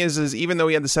like the thing is even though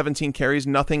he had the 17 carries,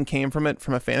 nothing came from it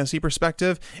from a fantasy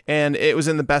perspective, and it was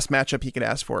in the best matchup he could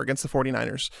ask for against the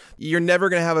 49ers. You're never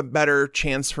going to have a better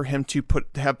chance for him to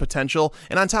have potential.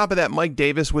 And on top of that, Mike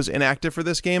Davis was inactive for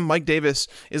this game. Mike Davis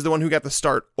is the one who got the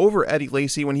start over Eddie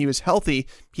Lacy when he was healthy.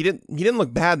 He didn't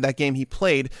look bad that game he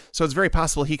played, so it's very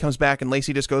possible he comes back and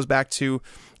Lacy just goes back to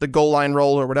the goal line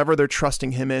role or whatever they're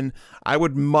trusting him in. I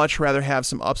would much rather have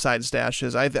some upside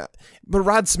stashes. But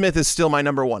Rod Smith is still my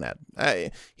number one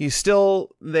ad. He's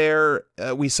still there.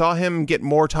 We saw him get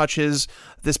more touches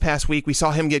this past week. We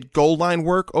saw him get goal line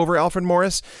work over Alfred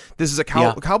Morris. This is a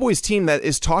Cowboys team that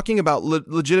is talking about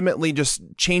legitimately just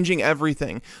changing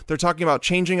everything. They're talking about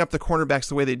changing up the cornerbacks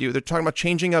the way they do. They're talking about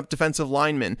changing up defensive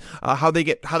linemen, how they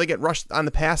get rushed on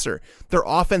the passer. Their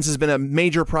offense has been a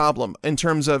major problem in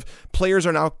terms of players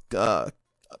are now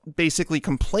basically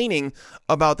complaining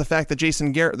about the fact that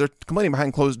Jason Garrett, they're complaining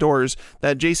behind closed doors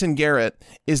that Jason Garrett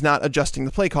is not adjusting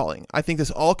the play calling. I think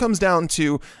this all comes down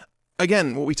to,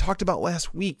 again, what we talked about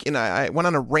last week, and I went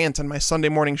on a rant on my Sunday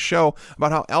morning show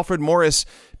about how Alfred Morris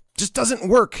just doesn't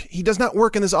work. He does not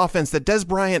work in this offense. That Dez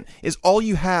Bryant is all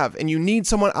you have, and you need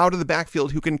someone out of the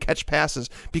backfield who can catch passes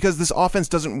because this offense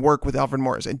doesn't work with Alfred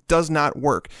Morris. It does not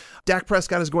work. Dak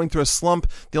Prescott is going through a slump.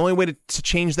 The only way to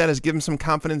change that is give him some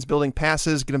confidence building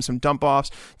passes, get him some dump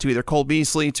offs to either Cole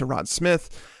Beasley, to Rod Smith.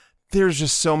 There's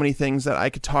just so many things that I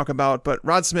could talk about, but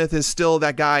Rod Smith is still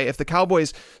that guy. If the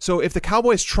Cowboys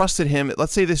trusted him,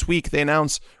 let's say this week they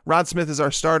announce Rod Smith is our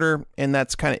starter, and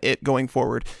that's kind of it going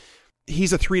forward.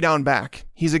 He's a 3-down back.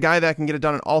 He's a guy that can get it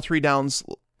done on all 3 downs.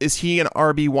 Is he an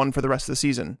RB1 for the rest of the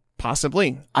season?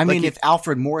 Possibly. I mean, if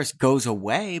Alfred Morris goes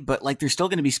away, but like they're still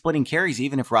going to be splitting carries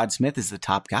even if Rod Smith is the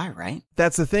top guy, right?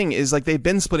 That's the thing, is like they've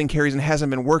been splitting carries and it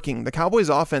hasn't been working. The Cowboys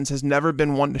offense has never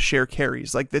been one to share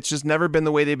carries. Like, that's just never been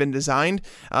the way they've been designed.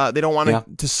 They don't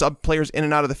want to sub players in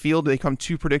and out of the field. They become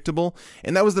too predictable.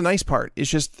 And that was the nice part.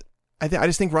 It's just, I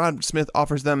just think Rod Smith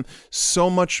offers them so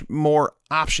much more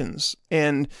options,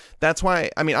 and that's why.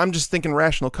 I mean, I'm just thinking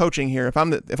rational coaching here. If I'm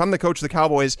the coach of the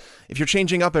Cowboys, if you're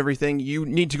changing up everything, you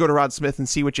need to go to Rod Smith and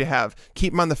see what you have.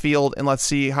 Keep him on the field, and let's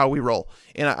see how we roll.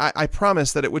 And I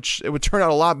promise that it would turn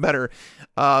out a lot better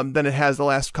than it has the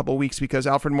last couple of weeks, because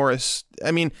Alfred Morris,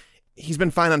 I mean, he's been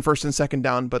fine on first and second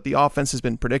down, but the offense has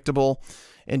been predictable,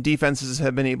 and defenses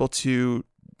have been able to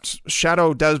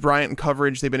shadow Dez Bryant in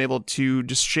coverage. They've been able to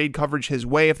just shade coverage his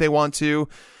way if they want to.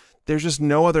 There's just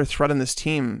no other threat in this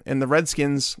team. And the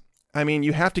Redskins, I mean,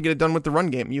 you have to get it done with the run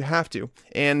game. You have to.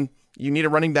 And you need a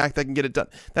running back that can get it done.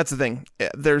 That's the thing.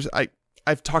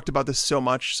 I've talked about this so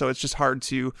much, so it's just hard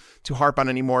to harp on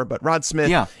anymore. But Rod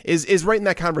Smith is right in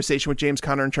that conversation with James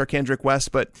Conner and Charkandrick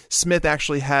West, but Smith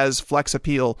actually has flex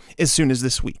appeal as soon as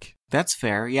this week. That's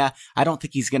fair. Yeah. I don't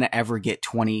think he's going to ever get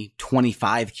 20,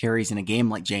 25 carries in a game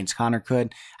like James Conner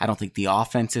could. I don't think the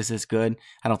offense is as good.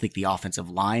 I don't think the offensive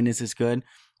line is as good.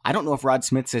 I don't know if Rod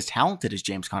Smith's as talented as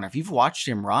James Conner. If you've watched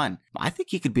him run, I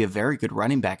think he could be a very good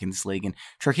running back in this league. And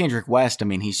Charkandrick West, I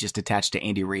mean, he's just attached to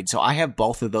Andy Reid. So I have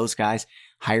both of those guys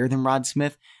higher than Rod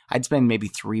Smith. I'd spend maybe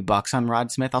 $3 on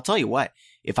Rod Smith. I'll tell you what,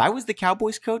 if I was the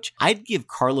Cowboys coach, I'd give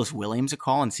Carlos Williams a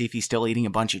call and see if he's still eating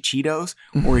a bunch of Cheetos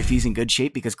or if he's in good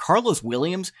shape, because Carlos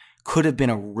Williams could have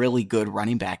been a really good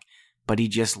running back, but he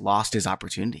just lost his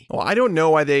opportunity. Well, I don't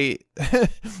know why they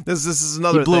this is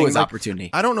another thing. He blew thing. his opportunity.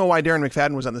 I don't know why Darren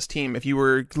McFadden was on this team if you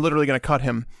were literally going to cut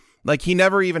him. Like, he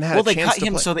never even had a chance to play. Well, they cut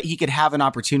him so that he could have an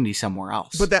opportunity somewhere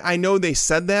else. But I know they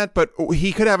said that, but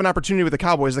he could have an opportunity with the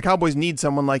Cowboys. The Cowboys need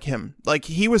someone like him. Like,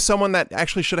 he was someone that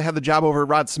actually should have had the job over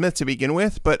Rod Smith to begin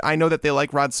with, but I know that they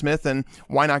like Rod Smith, and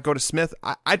why not go to Smith?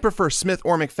 I'd prefer Smith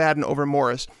or McFadden over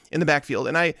Morris in the backfield.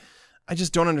 And I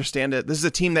just don't understand it. This is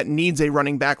a team that needs a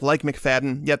running back like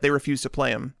McFadden, yet they refuse to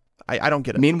play him. I don't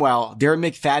get it. Meanwhile, Darren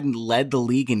McFadden led the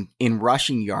league in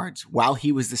rushing yards while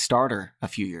he was the starter a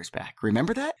few years back.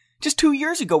 Remember that? Just 2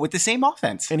 years ago with the same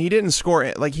offense. And he didn't score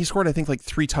it. Like, he scored, I think, like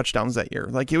 3 touchdowns that year.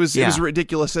 Like, it was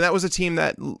ridiculous. And that was a team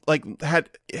that, like, had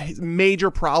major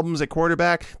problems at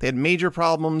quarterback. They had major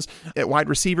problems at wide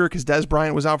receiver because Des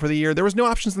Bryant was out for the year. There was no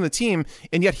options on the team,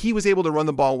 and yet he was able to run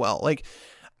the ball well. Like,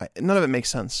 none of it makes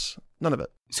sense. None of it.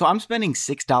 So I'm spending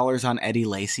 $6 on Eddie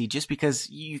Lacy just because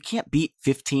you can't beat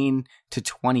 15 to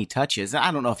 20 touches. I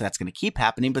don't know if that's going to keep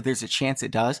happening, but there's a chance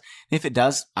it does. And if it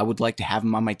does, I would like to have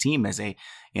him on my team as a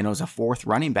fourth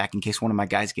running back in case one of my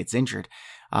guys gets injured.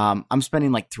 I'm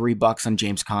spending like $3 on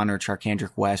James Conner,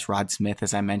 Charkandrick West, Rod Smith,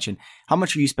 as I mentioned. How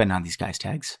much are you spending on these guys'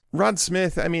 tags? Rod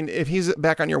Smith, I mean, if he's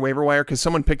back on your waiver wire, because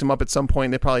someone picked him up at some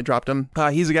point, they probably dropped him.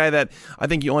 He's a guy that I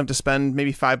think you only have to spend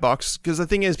maybe $5, because the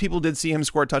thing is, people did see him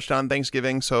score a touchdown on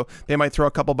Thanksgiving, so they might throw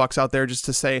a couple bucks out there just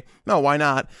to say, no, why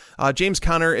not? James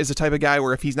Conner is the type of guy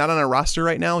where if he's not on a roster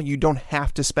right now, you don't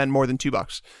have to spend more than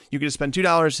 $2. You can just spend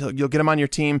 $2, you'll get him on your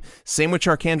team. Same with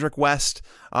Charkandrick West.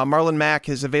 Marlon Mack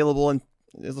is available in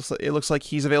It looks like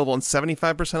he's available in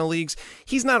 75% of leagues.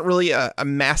 He's not really a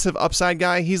massive upside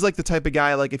guy. He's like the type of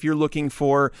guy, like if you're looking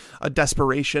for a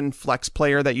desperation flex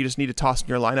player that you just need to toss in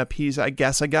your lineup, he's, I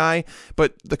guess, a guy.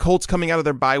 But the Colts coming out of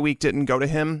their bye week didn't go to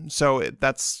him. So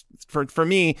that's, for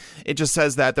me, it just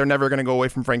says that they're never going to go away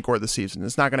from Frank Gore this season.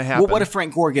 It's not going to happen. Well, what if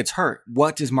Frank Gore gets hurt?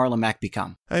 What does Marlon Mack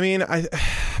become? I mean, I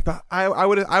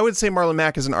would say Marlon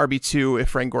Mack is an RB2 if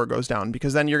Frank Gore goes down,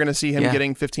 because then you're going to see him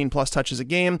getting 15 plus touches a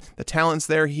game. The talent's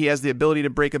there. He has the ability to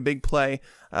break a big play.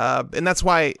 And that's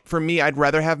why, for me, I'd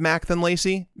rather have Mack than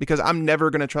Lacy, because I'm never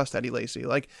going to trust Eddie Lacy.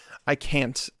 Like, I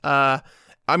can't. I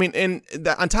mean, and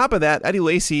on top of that, Eddie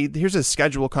Lacy, here's his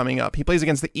schedule coming up. He plays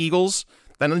against the Eagles,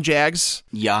 then the Jags.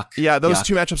 Yuck. Yeah, those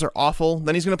two matchups are awful.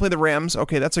 Then he's going to play the Rams.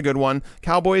 Okay, that's a good one.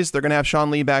 Cowboys, they're going to have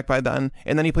Sean Lee back by then.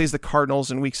 And then he plays the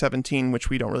Cardinals in Week 17, which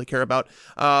we don't really care about.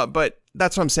 But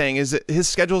that's what I'm saying, is that his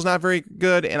schedule is not very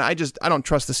good, and I don't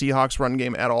trust the Seahawks run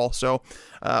game at all. So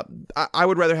I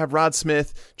would rather have Rod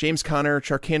Smith, James Conner,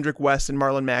 Charkandrick West, and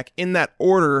Marlon Mack in that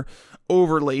order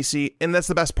over Lacy. And that's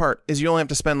the best part, is you only have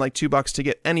to spend like $2 to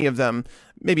get any of them,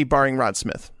 maybe barring Rod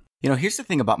Smith. Here's the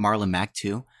thing about Marlon Mack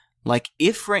too. Like,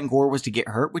 if Frank Gore was to get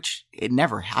hurt, which it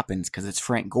never happens because it's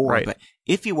Frank Gore, right, but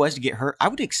if he was to get hurt, I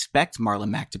would expect Marlon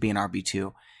Mack to be an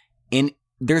RB2. And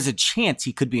there's a chance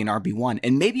he could be an RB1,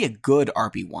 and maybe a good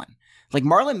RB1. Like,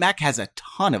 Marlon Mack has a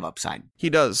ton of upside. He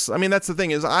does. I mean, that's the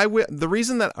thing, is the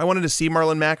reason that I wanted to see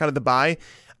Marlon Mack out of the bye,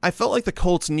 I felt like the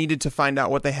Colts needed to find out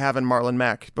what they have in Marlon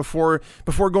Mack before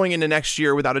going into next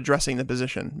year without addressing the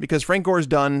position, because Frank Gore's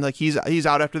done. Like, he's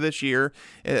out after this year.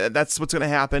 That's what's going to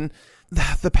happen.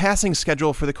 The passing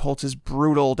schedule for the Colts is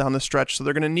brutal down the stretch, so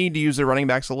they're going to need to use their running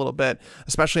backs a little bit,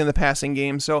 especially in the passing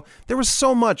game. So there was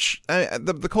so much.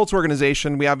 The Colts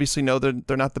organization, we obviously know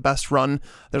they're not the best run.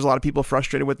 There's a lot of people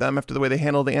frustrated with them after the way they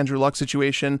handled the Andrew Luck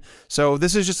situation. So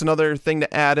this is just another thing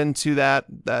to add into that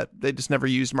they just never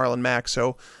used Marlon Mack.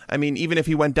 So, I mean, even if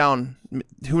he went down,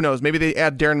 who knows? Maybe they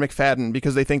add Darren McFadden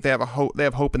because they think they have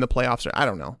hope in the playoffs. Or I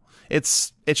don't know.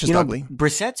 It's just ugly.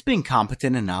 Brissett's been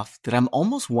competent enough that I'm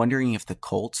almost wondering if the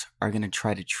Colts are going to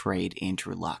try to trade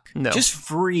Andrew Luck. No. Just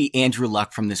free Andrew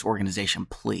Luck from this organization,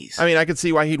 please. I mean, I could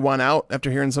see why he'd want out after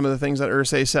hearing some of the things that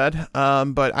Irsay said,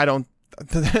 but I don't.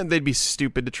 They'd be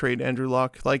stupid to trade Andrew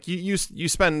Luck. Like, you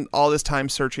spend all this time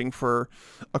searching for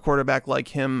a quarterback like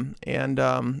him, and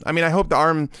I mean, I hope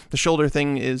the shoulder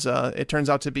thing is it turns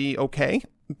out to be okay.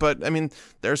 But I mean,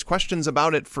 there's questions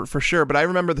about it for sure. But I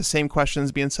remember the same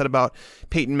questions being said about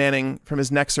Peyton Manning from his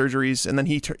neck surgeries, and then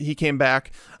he came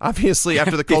back obviously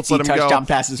after the Colts let him go, touchdown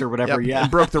passes or whatever,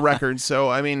 and broke the record. So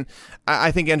I mean,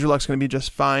 I think Andrew Luck's going to be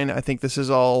just fine. I think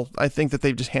that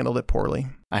they've just handled it poorly.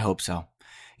 I hope so.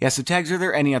 Yeah, so Tags, are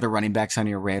there any other running backs on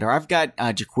your radar? I've got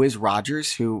Jaquiz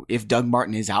Rodgers, who, if Doug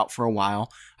Martin is out for a while,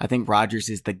 I think Rodgers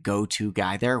is the go-to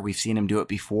guy there. We've seen him do it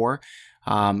before.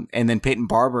 And then Peyton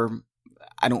Barber,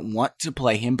 I don't want to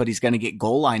play him, but he's going to get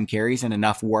goal line carries and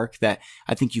enough work that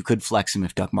I think you could flex him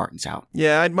if Doug Martin's out.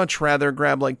 Yeah, I'd much rather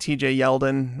grab like TJ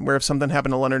Yeldon, where if something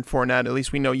happened to Leonard Fournette, at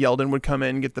least we know Yeldon would come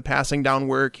in, get the passing down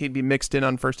work. He'd be mixed in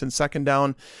on first and second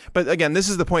down. But again, this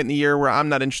is the point in the year where I'm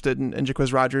not interested in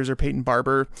Jaquiz Rodgers or Peyton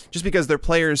Barber, just because they're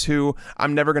players who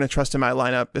I'm never going to trust in my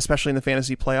lineup, especially in the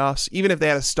fantasy playoffs. Even if they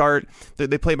had a start,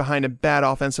 they play behind a bad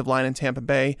offensive line in Tampa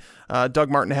Bay. Doug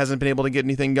Martin hasn't been able to get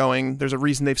anything going. There's a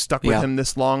reason they've stuck with him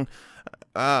this long.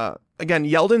 Again,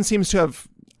 Yeldon seems to have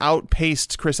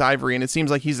outpaced Chris Ivory, and it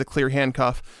seems like he's the clear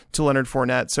handcuff to Leonard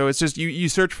Fournette. So it's just you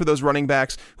search for those running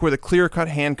backs who are the clear-cut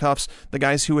handcuffs, the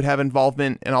guys who would have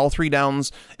involvement in all three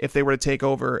downs if they were to take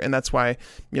over, and that's why,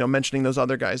 mentioning those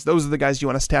other guys, those are the guys you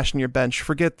want to stash in your bench.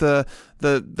 Forget the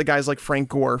guys like Frank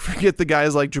Gore, forget the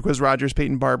guys like Jaquiz Rodgers,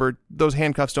 Peyton Barber. Those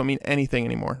handcuffs don't mean anything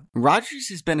anymore. Rodgers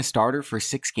has been a starter for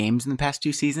 6 games in the past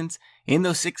 2 seasons. In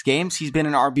those 6 games, he's been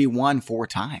an RB1 4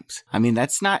 times. I mean,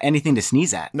 that's not anything to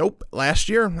sneeze at. Nope. Last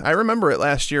year, I remember it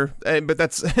last year. But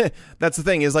that's that's the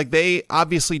thing, is like they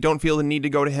obviously don't feel the need to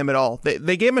go to him at all.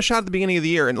 They gave him a shot at the beginning of the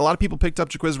year, and a lot of people picked up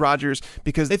Jaquiz Rodgers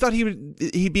because they thought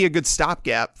he'd be a good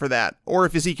stopgap for that. Or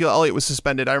if Ezekiel Elliott was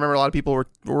suspended. I remember a lot of people were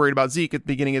worried about Zeke at the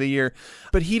beginning of the year,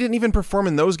 but he didn't even perform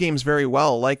in those games very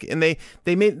well. And they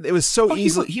made it was so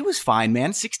easy. He was fine,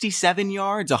 man. 67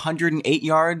 yards, 108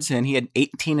 yards, and he had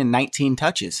 18 and 19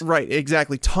 touches. Right,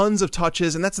 exactly. Tons of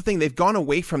touches, and that's the thing. They've gone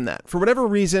away from that. For whatever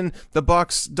reason, the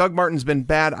Bucs, Doug Martin's been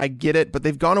bad, I get it, but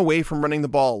they've gone away from running the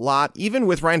ball a lot. Even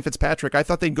with Ryan Fitzpatrick, I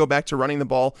thought they'd go back to running the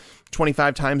ball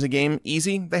 25 times a game.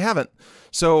 Easy. They haven't.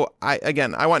 So,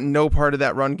 I want no part of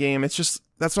that run game. It's just,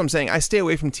 that's what I'm saying. I stay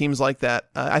away from teams like that.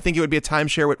 I think it would be a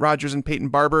timeshare with Rodgers and Peyton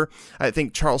Barber. I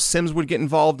think Charles Sims would get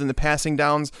involved in the passing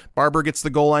downs. Barber gets the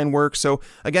goal line work. So,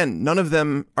 again, none of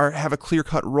them have a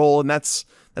clear-cut role, and that's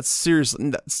seriously,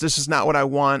 that's just not what I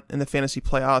want in the fantasy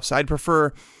playoffs. I'd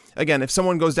prefer, again, if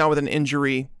someone goes down with an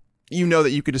injury,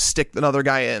 that you could just stick another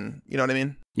guy in. You know what I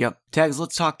mean? Yep. Tags,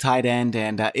 let's talk tight end,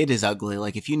 and it is ugly.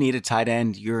 Like, if you need a tight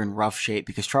end, you're in rough shape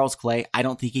because Charles Clay, I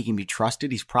don't think he can be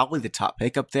trusted. He's probably the top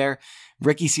pick up there.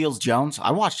 Ricky Seals-Jones,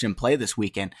 I watched him play this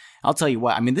weekend. I'll tell you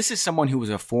what, I mean, this is someone who was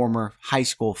a former high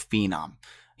school phenom.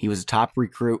 He was a top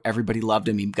recruit. Everybody loved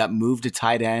him. He got moved to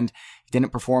tight end. He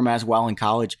didn't perform as well in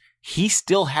college. He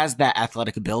still has that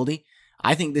athletic ability.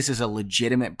 I think this is a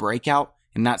legitimate breakout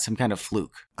and not some kind of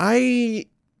fluke. I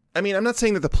mean, I'm not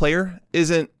saying that the player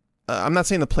isn't, I'm not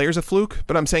saying the player's a fluke,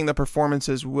 but I'm saying the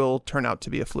performances will turn out to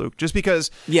be a fluke just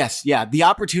because. Yes, yeah. The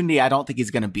opportunity, I don't think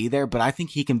is going to be there, but I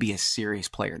think he can be a serious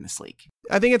player in this league.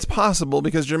 I think it's possible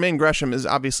because Jermaine Gresham is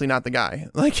obviously not the guy.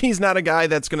 Like, he's not a guy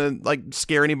that's going to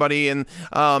scare anybody. And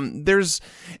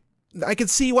I could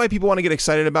see why people want to get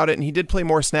excited about it, and he did play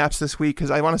more snaps this week because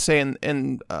I want to say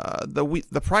in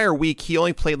the prior week he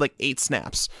only played like 8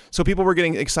 snaps, so people were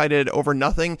getting excited over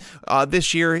nothing.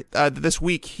 This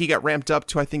week he got ramped up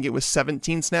to, I think it was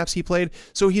 17 snaps he played,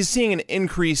 so he's seeing an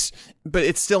increase, but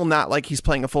it's still not like he's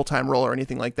playing a full-time role or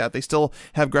anything like that. They still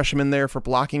have Gresham in there for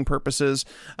blocking purposes,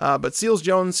 but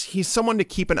Seals-Jones, he's someone to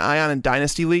keep an eye on in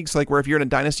dynasty leagues, like where if you're in a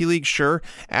dynasty league, sure,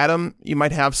 Adam, you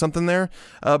might have something there,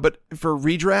 but for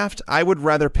redraft, I would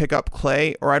rather pick up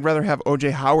Clay, or I'd rather have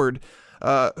OJ Howard,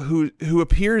 who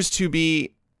appears to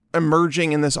be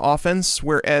emerging in this offense,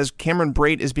 whereas Cameron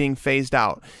Brate is being phased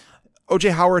out.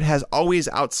 OJ Howard has always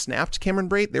outsnapped Cameron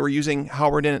Brate. They were using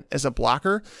Howard in as a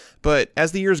blocker, but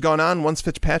as the year's gone on, once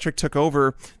Fitzpatrick took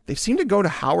over, they've seemed to go to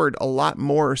Howard a lot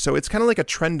more. So it's kind of like a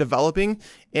trend developing,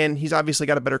 and he's obviously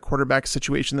got a better quarterback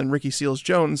situation than Ricky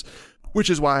Seals-Jones, which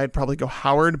is why I'd probably go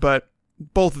Howard, but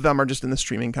both of them are just in the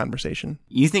streaming conversation.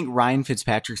 You think Ryan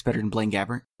Fitzpatrick's better than Blaine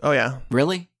Gabbert? Oh, yeah.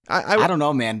 Really? I don't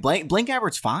know, man. Blaine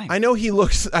Gabbert's fine. I know he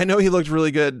looked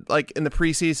really good like in the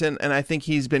preseason, and I think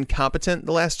he's been competent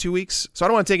the last 2 weeks. So I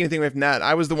don't want to take anything away from that.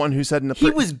 I was the one who said he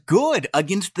was good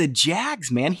against the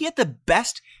Jags, man. He had the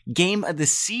best game of the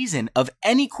season of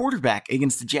any quarterback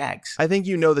against the Jags. I think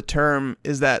the term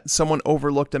is that someone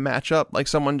overlooked a matchup, like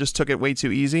someone just took it way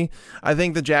too easy. I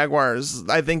think the Jaguars,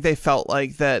 they felt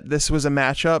like that this was a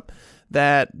matchup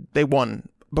that they won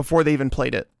before they even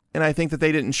played it. And I think that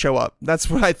they didn't show up. That's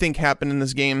what I think happened in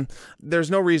this game.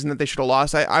 There's no reason that they should have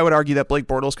lost. I would argue that Blake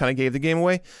Bortles kind of gave the game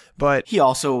away, but he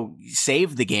also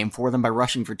saved the game for them by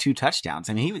rushing for 2 touchdowns.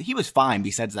 I mean, he was fine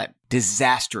besides that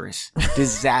disastrous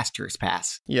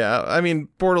pass. Yeah, I mean,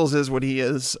 Bortles is what he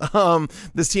is.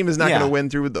 This team is not going to win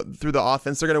through the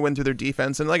offense. They're going to win through their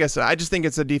defense. And like I said, I just think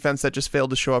it's a defense that just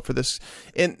failed to show up for this.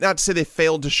 And not to say they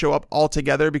failed to show up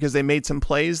altogether because they made some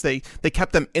plays. They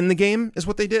kept them in the game is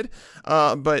what they did.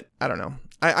 But I don't know.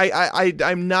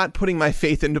 I'm not putting my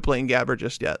faith into Blaine Gabbert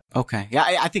just yet. Okay. Yeah,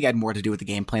 I think it had more to do with the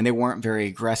game plan. They weren't very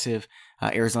aggressive.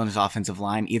 Arizona's offensive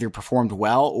line either performed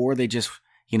well or they just,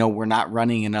 were not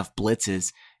running enough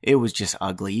blitzes. It was just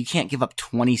ugly. You can't give up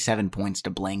 27 points to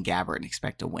Blaine Gabbert and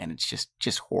expect to win. It's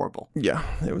just horrible. Yeah,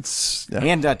 it was. Yeah.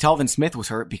 And Telvin Smith was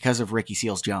hurt because of Ricky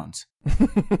Seals-Jones.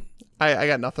 I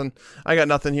got nothing. I got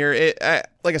nothing here.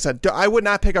 Like I said, I would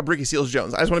not pick up Ricky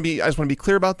Seals-Jones. I just want to be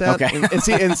clear about that. Okay.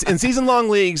 In season long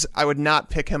leagues, I would not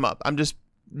pick him up. I'm just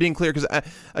being clear, because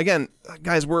again,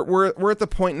 guys, we're at the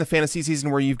point in the fantasy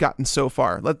season where you've gotten so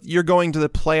far. You're going to the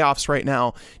playoffs right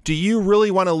now. Do you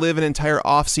really want to live an entire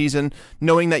offseason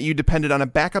knowing that you depended on a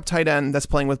backup tight end that's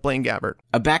playing with Blaine Gabbert?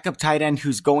 A backup tight end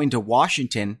who's going to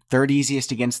Washington, third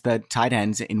easiest against the tight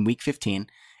ends in week 15,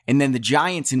 and then the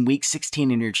Giants in week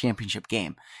 16 in your championship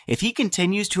game. If he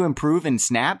continues to improve in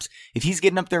snaps, if he's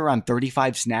getting up there around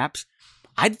 35 snaps,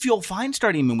 I'd feel fine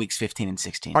starting him in weeks 15 and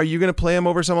 16. Are you going to play him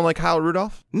over someone like Kyle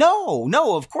Rudolph? No,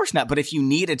 of course not. But if you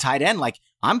need a tight end, like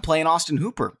I'm playing Austin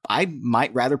Hooper, I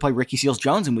might rather play Ricky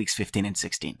Seals-Jones in weeks 15 and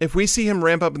 16. If we see him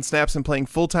ramp up in snaps and playing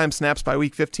full-time snaps by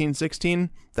week 15,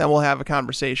 16, then we'll have a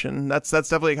conversation. That's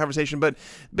definitely a conversation. But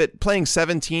playing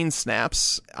 17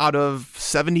 snaps out of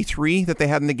 73 that they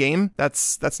had in the game,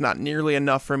 that's not nearly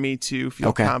enough for me to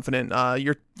feel confident.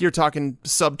 You're talking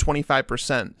sub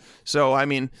 25%. So, I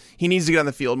mean, he needs to get on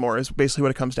the field more is basically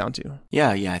what it comes down to. Yeah,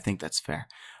 I think that's fair.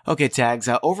 Okay, Tags,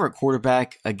 over at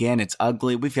quarterback, again, it's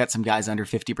ugly. We've got some guys under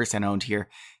 50% owned here.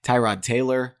 Tyrod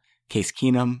Taylor, Case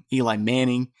Keenum, Eli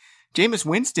Manning, Jameis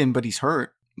Winston, but he's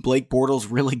hurt. Blake Bortles,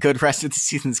 really good rest of the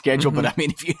season schedule, but I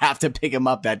mean, if you have to pick him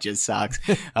up, that just sucks.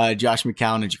 Josh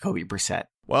McCown and Jacoby Brissett.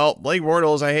 Well, Blake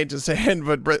Bortles, I hate to say it,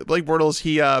 but Blake Bortles,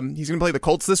 he's going to play the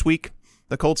Colts this week.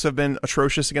 The Colts have been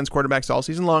atrocious against quarterbacks all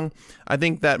season long. I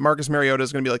think that Marcus Mariota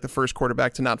is going to be like the first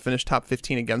quarterback to not finish top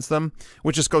 15 against them,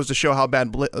 which just goes to show how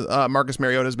bad Marcus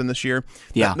Mariota has been this year.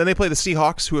 Yeah. Then they play the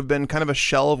Seahawks, who have been kind of a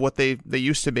shell of what they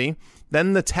used to be.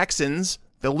 Then the Texans,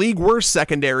 the league worst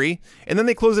secondary, and then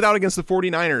they close it out against the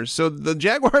 49ers. So the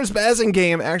Jaguars passing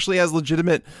game actually has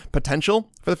legitimate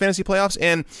potential for the fantasy playoffs.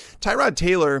 And Tyrod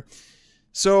Taylor,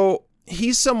 so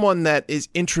he's someone that is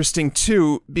interesting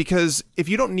too, because if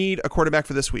you don't need a quarterback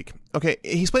for this week, okay,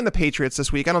 he's playing the Patriots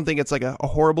this week. I don't think it's like a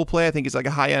horrible play. I think it's like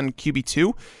a high-end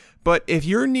QB2. But if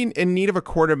you're in need of a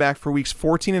quarterback for weeks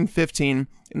 14 and 15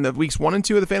 in the weeks 1 and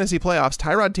 2 of the fantasy playoffs,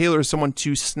 Tyrod Taylor is someone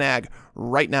to snag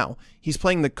right now. He's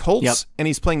playing the Colts and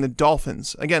he's playing the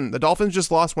Dolphins. Again, the Dolphins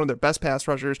just lost one of their best pass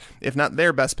rushers, if not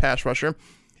their best pass rusher.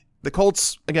 The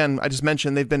Colts, again, I just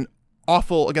mentioned, they've been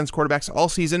awful against quarterbacks all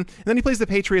season. And then he plays the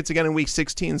Patriots again in week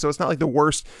 16. So it's not like the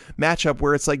worst matchup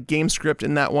where it's like game script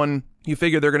in that one. You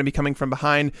figure they're going to be coming from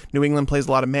behind. New England plays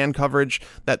a lot of man coverage.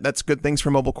 That's good things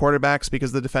for mobile quarterbacks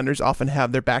because the defenders often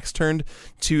have their backs turned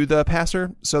to the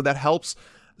passer. So that helps.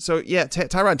 So yeah,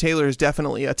 Tyrod Taylor is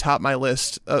definitely atop my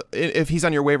list. If he's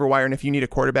on your waiver wire and if you need a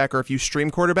quarterback or if you stream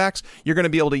quarterbacks, you're going to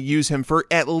be able to use him for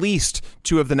at least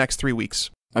 2 of the next 3 weeks.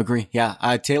 Agree. Yeah.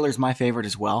 Taylor's my favorite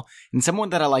as well. And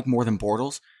someone that I like more than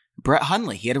Bortles, Brett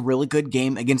Hundley. He had a really good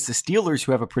game against the Steelers,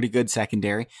 who have a pretty good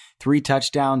secondary. 3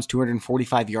 touchdowns,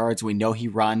 245 yards. We know he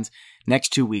runs. Next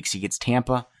 2 weeks, he gets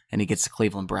Tampa and he gets the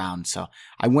Cleveland Browns. So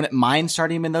I wouldn't mind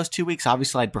starting him in those 2 weeks.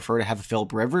 Obviously, I'd prefer to have a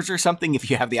Phillip Rivers or something if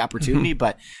you have the opportunity.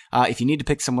 But if you need to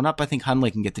pick someone up, I think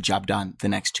Hundley can get the job done the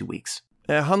next 2 weeks.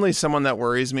 Yeah, Hundley's someone that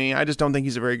worries me. I just don't think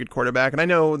he's a very good quarterback. And I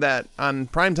know that on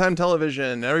primetime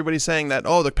television, everybody's saying that,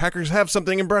 oh, the Packers have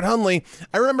something in Brett Hundley.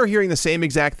 I remember hearing the same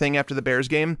exact thing after the Bears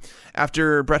game,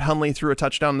 after Brett Hundley threw a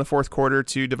touchdown in the fourth quarter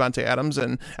to Devontae Adams,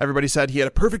 and everybody said he had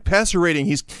a perfect passer rating.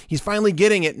 He's finally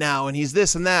getting it now, and he's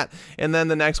this and that. And then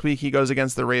the next week he goes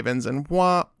against the Ravens, and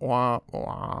wah, wah,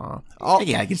 wah.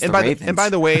 Against the Ravens. And by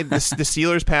the way, the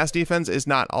Steelers' pass defense is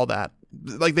not all that.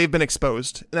 Like, they've been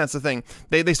exposed, and that's the thing.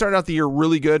 They started out the year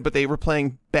really good, but they were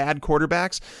playing bad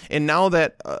quarterbacks, and now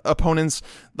that opponents,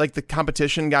 like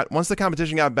once the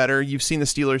competition got better, you've seen the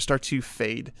Steelers start to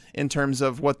fade in terms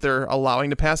of what they're allowing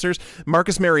to passers.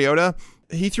 Marcus Mariota,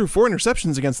 he threw 4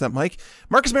 interceptions against them, Mike.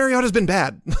 Marcus Mariota's been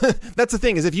bad. That's the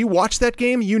thing, is if you watch that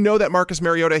game, you know that Marcus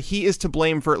Mariota, he is to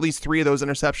blame for at least 3 of those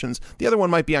interceptions. The other one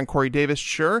might be on Corey Davis,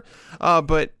 sure.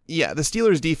 But yeah, the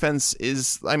Steelers defense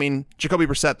is, Jacoby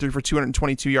Brissett threw for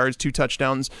 222 yards, 2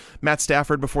 touchdowns. Matt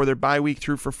Stafford, before their bye week,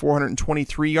 threw for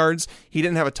 423 yards. He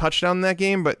didn't have a touchdown in that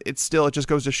game, but it just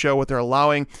goes to show what they're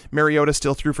allowing. Mariota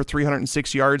still threw for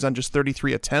 306 yards on just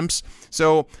 33 attempts.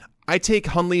 So I take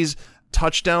Hundley's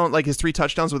touchdown, like his 3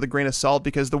 touchdowns, with a grain of salt,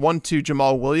 because the one to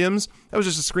Jamal Williams, that was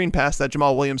just a screen pass that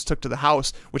Jamal Williams took to the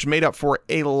house, which made up for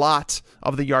a lot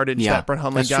of the yardage that Brett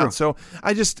Hundley got. True. So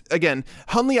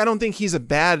Hundley, I don't think he's a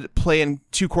bad play in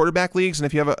 2 quarterback leagues, and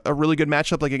if you have a really good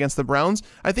matchup like against the Browns,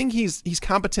 I think he's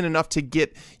competent enough to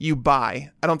get you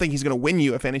by. I don't think he's going to win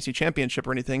you a fantasy championship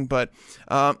or anything, but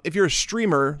if you're a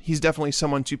streamer, he's definitely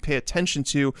someone to pay attention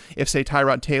to if, say,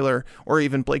 Tyrod Taylor or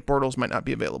even Blake Bortles might not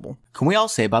be available. Can we all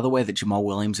say, by the way, that Jamal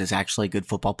Williams is actually a good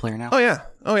football player now?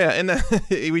 Oh yeah. And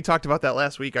we talked about that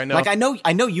last week. I know.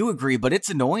 I know you agree, but it's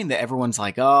annoying that everyone's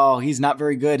like, oh, he's not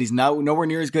very good. He's nowhere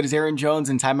near as good as Aaron Jones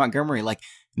and Ty Montgomery. Like,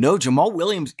 no, Jamal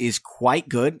Williams is quite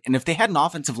good. And if they had an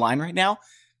offensive line right now,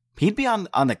 He'd be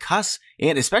on the cusp,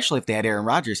 and especially if they had Aaron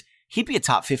Rodgers, he'd be a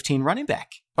top 15 running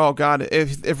back. Oh, God.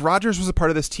 If Rodgers was a part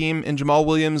of this team and Jamal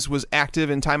Williams was active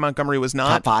and Ty Montgomery was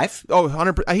not. Top 5? Oh,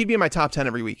 100%. He'd be in my top 10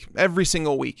 every week. Every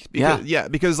single week.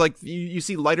 Because like you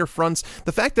see lighter fronts.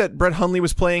 The fact that Brett Hundley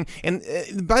was playing. And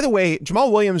by the way,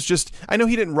 Jamal Williams I know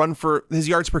he didn't run for, his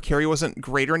yards per carry wasn't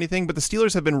great or anything, but the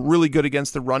Steelers have been really good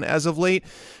against the run as of late.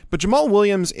 But Jamal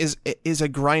Williams is a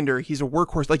grinder. He's a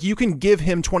workhorse. Like you can give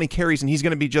him 20 carries and he's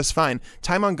going to be just fine.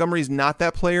 Ty Montgomery's not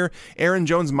that player. Aaron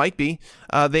Jones might be.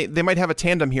 They might have a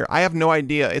tandem here. I have no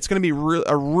idea. It's going to be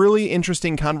a really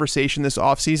interesting conversation this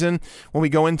offseason when we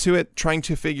go into it, trying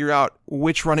to figure out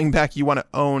which running back you want to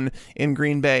own in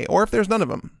Green Bay, or if there's none of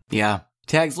them. Yeah.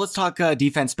 Tags, let's talk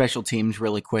defense special teams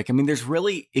really quick. I mean, there's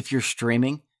really, if you're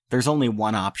streaming, there's only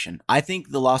one option. I think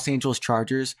the Los Angeles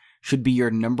Chargers should be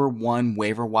your number one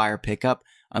waiver wire pickup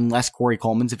unless Corey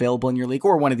Coleman's available in your league,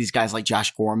 or one of these guys like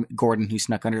Josh Gordon who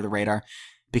snuck under the radar,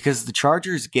 because the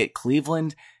Chargers get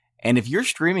Cleveland. And if you're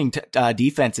streaming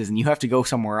defenses and you have to go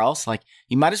somewhere else, like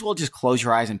you might as well just close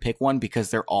your eyes and pick one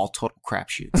because they're all total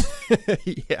crapshoots.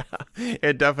 Yeah,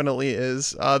 it definitely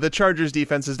is. The Chargers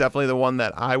defense is definitely the one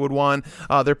that I would want.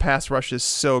 Their pass rush is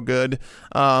so good.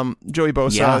 Joey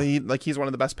Bosa, he's one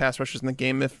of the best pass rushers in the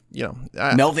game.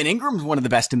 Melvin Ingram's one of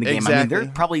the best in the game. Exactly. I mean,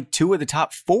 they're probably 2 of the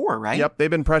top 4, right? Yep, they've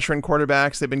been pressuring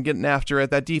quarterbacks. They've been getting after it.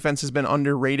 That defense has been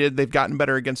underrated. They've gotten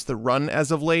better against the run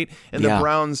as of late. And the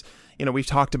Browns, we've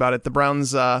talked about it. The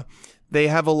Browns, they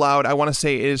have allowed, I want to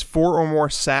say it is 4 or more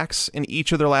sacks in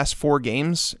each of their last 4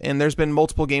 games. And there's been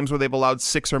multiple games where they've allowed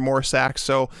 6 or more sacks.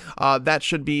 So that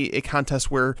should be a contest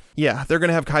where, they're going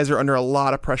to have Kaiser under a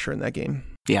lot of pressure in that game.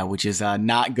 Yeah, which is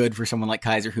not good for someone like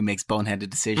Kaiser who makes boneheaded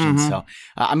decisions. So,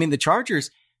 the Chargers,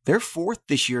 they're 4th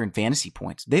this year in fantasy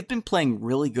points. They've been playing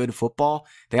really good football.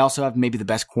 They also have maybe the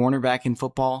best cornerback in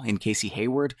football in Casey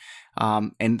Hayward.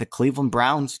 And the Cleveland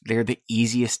Browns, they're the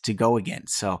easiest to go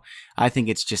against. So I think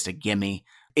it's just a gimme.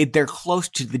 They're close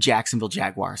to the Jacksonville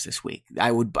Jaguars this week.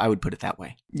 I would put it that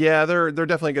way. Yeah, they're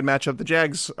definitely a good matchup. The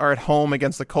Jags are at home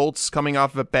against the Colts, coming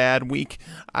off of a bad week.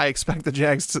 I expect the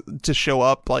Jags to show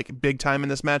up like big time in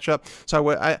this matchup. So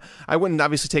I wouldn't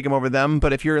obviously take them over them,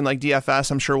 but if you're in like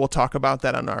DFS, I'm sure we'll talk about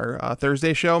that on our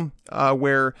Thursday show,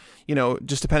 where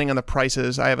just depending on the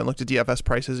prices. I haven't looked at DFS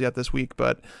prices yet this week,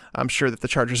 but I'm sure that the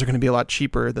Chargers are going to be a lot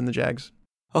cheaper than the Jags.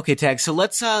 Okay, Tag. So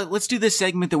let's do this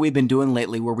segment that we've been doing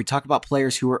lately where we talk about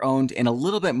players who are owned in a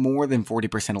little bit more than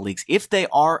 40% of leagues. If they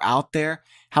are out there,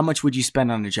 how much would you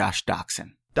spend on a Josh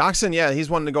Doxson? Doxson, yeah, he's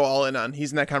one to go all in on.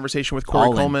 He's in that conversation with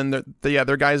Corey Coleman.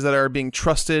 They're guys that are being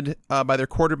trusted by their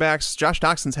quarterbacks. Josh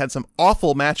Doxson's had some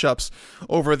awful matchups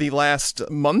over the last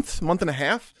month and a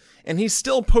half. And he's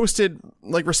still posted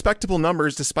like respectable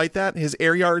numbers despite that. His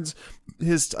air yards,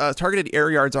 his targeted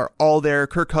air yards are all there.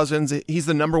 Kirk Cousins, he's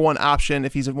the number one option.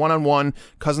 If he's a one-on-one,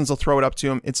 Cousins will throw it up to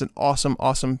him. It's an awesome,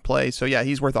 awesome play. So yeah,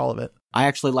 he's worth all of it. I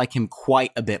actually like him quite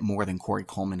a bit more than Corey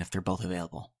Coleman if they're both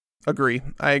available. I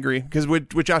agree. Because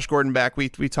with Josh Gordon back, we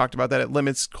talked about that. It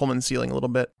limits Coleman's ceiling a little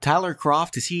bit. Tyler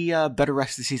Kroft, is he a better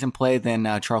rest of the season play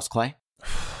than Charles Clay?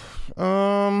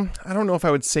 I don't know if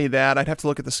I would say that. I'd have to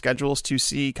look at the schedules to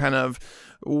see kind of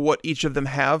what each of them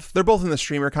have. They're both in the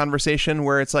streamer conversation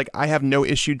where it's like I have no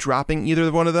issue dropping either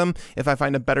one of them if I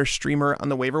find a better streamer on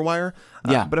the waiver wire.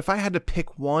 But if I had to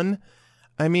pick one,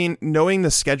 knowing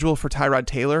the schedule for Tyrod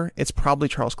Taylor, it's probably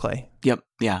Charles Clay. Yep.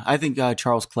 Yeah. I think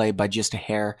Charles Clay by just a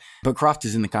hair, but Kroft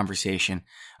is in the conversation.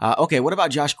 Okay. What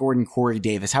about Josh Gordon, Corey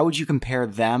Davis? How would you compare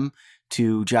them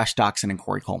to Josh Doxson and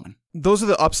Corey Coleman? Those are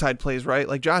the upside plays, right?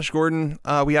 Like Josh Gordon,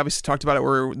 we obviously talked about it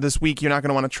where this week you're not going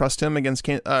to want to trust him against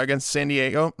Los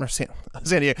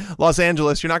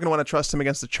Angeles. You're not going to want to trust him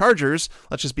against the Chargers.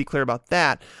 Let's just be clear about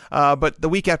that. But the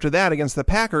week after that against the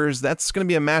Packers, that's going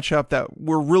to be a matchup that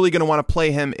we're really going to want to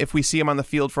play him if we see him on the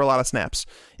field for a lot of snaps.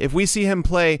 If we see him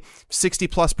play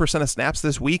 60+% of snaps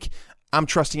this week, I'm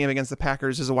trusting him against the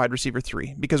Packers as a wide receiver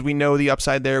 3 because we know the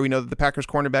upside there. We know that the Packers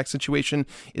cornerback situation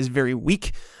is very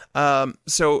weak. But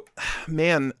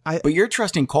you're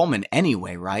trusting Coleman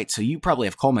anyway, right? So you probably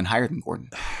have Coleman higher than Gordon.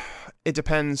 It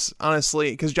depends,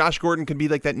 honestly, because Josh Gordon could be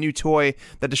like that new toy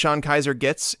that Deshaun Kaiser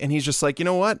gets, and he's just like, you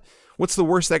know what? What's the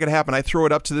worst that could happen? I throw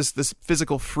it up to this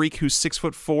physical freak who's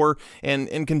 6'4"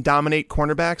 and can dominate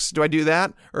cornerbacks. Do I do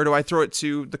that? Or do I throw it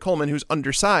to the Coleman who's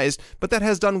undersized, but that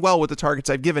has done well with the targets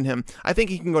I've given him? I think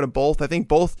he can go to both. I think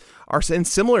both are in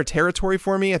similar territory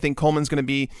for me. I think Coleman's going to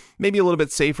be maybe a little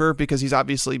bit safer because he's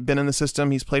obviously been in the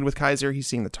system. He's played with Kaiser. He's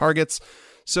seeing the targets.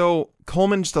 So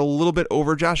Coleman just a little bit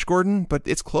over Josh Gordon, but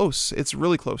it's close. It's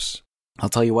really close. I'll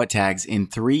tell you what, Tags, in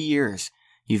 3 years,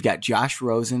 you've got Josh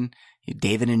Rosen,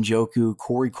 David Njoku,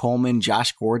 Corey Coleman,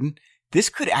 Josh Gordon. this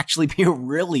could actually be a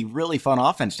really, really fun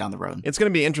offense down the road. It's going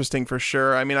to be interesting for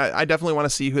sure. I mean, I definitely want to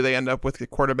see who they end up with the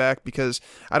quarterback, because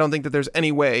I don't think that there's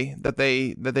any way that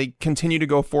they continue to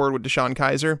go forward with Deshaun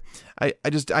Kaiser. I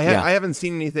haven't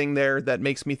seen anything there that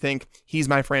makes me think he's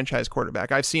my franchise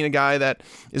quarterback. I've seen a guy that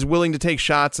is willing to take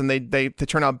shots and they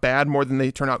turn out bad more than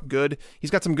they turn out good.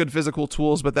 He's got some good physical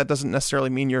tools, but that doesn't necessarily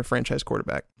mean you're a franchise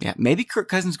quarterback. Yeah, maybe Kirk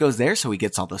Cousins goes there so he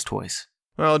gets all those toys.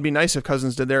 Well, it'd be nice if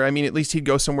Cousins did there. I mean, at least he'd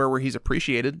go somewhere where he's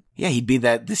appreciated. Yeah, he'd be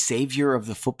the savior of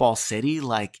the football city.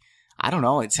 Like, I don't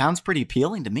know. It sounds pretty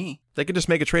appealing to me. They could just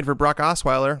make a trade for Brock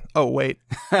Osweiler. Oh, wait.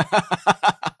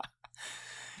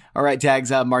 All right,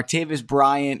 Tags. Martavis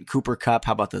Bryant, Cooper Kupp.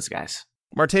 How about those guys?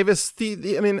 Martavis,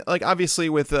 obviously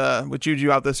with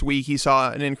Juju out this week, he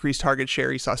saw an increased target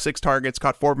share. He saw 6 targets,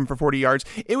 caught 4 of them for 40 yards.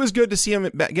 It was good to see him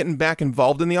getting back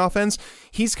involved in the offense.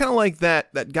 He's kind of like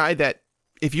that guy that,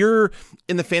 if you're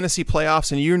in the fantasy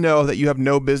playoffs and you know that you have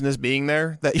no business being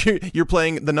there, that you're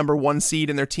playing the number 1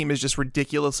 seed and their team is just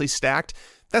ridiculously stacked,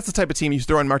 that's the type of team you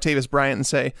throw in Martavis Bryant and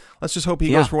say, let's just hope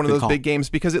he goes for one of those big games,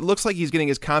 because it looks like he's getting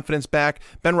his confidence back.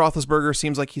 Ben Roethlisberger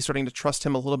seems like he's starting to trust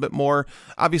him a little bit more.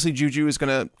 Obviously, Juju is going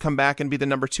to come back and be the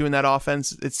number 2 in that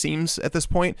offense, it seems, at this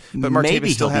point. But Martavis maybe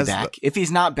still has back. If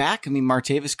he's not back, I mean,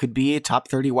 Martavis could be a top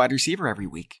 30 wide receiver every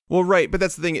week. Well, right, but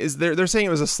that's the thing, is they're saying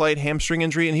it was a slight hamstring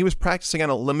injury, and he was practicing on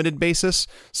a limited basis,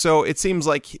 so it seems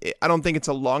like, I don't think it's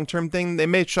a long-term thing. They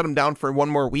may shut him down for 1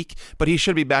 more week, but he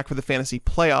should be back for the fantasy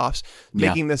playoffs,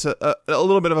 making this a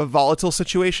little bit of a volatile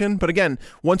situation. But again,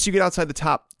 once you get outside the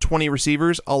top 20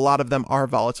 receivers, a lot of them are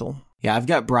volatile. Yeah, I've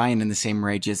got Brian in the same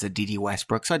range as a D.D.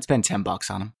 Westbrook, so I'd spend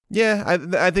 $10 on him. Yeah,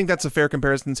 I think that's a fair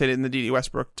comparison, say, in the D.D.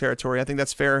 Westbrook territory. I think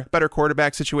that's fair. Better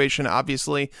quarterback situation,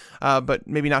 obviously, but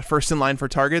maybe not first in line for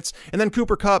targets. And then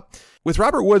Cooper Kupp, with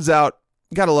Robert Woods out,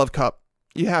 gotta love Kupp.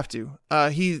 You have to.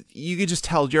 You could just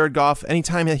tell Jared Goff,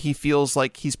 anytime that he feels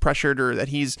like he's pressured or that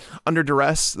he's under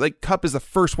duress, like, Kupp is the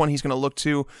first one he's going to look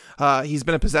to. He's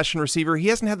been a possession receiver. He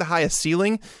hasn't had the highest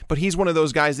ceiling, but he's one of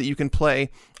those guys that you can play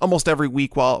almost every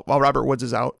week while Robert Woods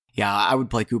is out. Yeah, I would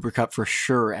play Cooper Kupp for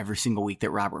sure every single week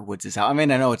that Robert Woods is out. I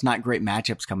mean, I know it's not great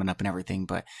matchups coming up and everything,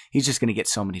 but he's just going to get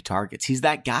so many targets. He's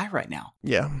that guy right now.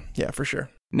 Yeah, for sure.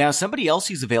 Now, somebody else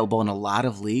who's available in a lot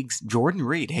of leagues, Jordan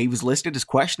Reed. He was listed as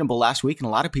questionable last week, and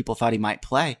a lot of people thought he might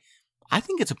play. I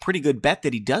think it's a pretty good bet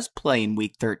that he does play in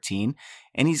week 13,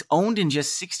 and he's owned in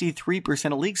just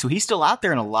 63% of leagues, so he's still out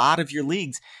there in a lot of your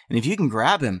leagues. And if you can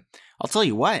grab him, I'll tell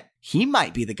you what, he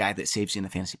might be the guy that saves you in the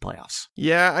fantasy playoffs.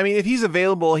 Yeah, I mean, if he's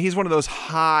available, he's one of those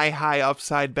high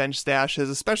upside bench stashes,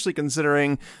 especially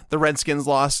considering the Redskins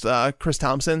lost Chris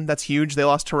Thompson. That's huge. They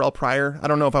lost Terrell Pryor. I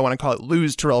don't know if I want to call it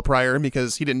lose Terrell Pryor,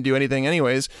 because he didn't do anything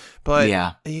anyways, but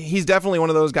yeah, he's definitely one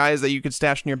of those guys that you could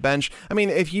stash in your bench. I mean,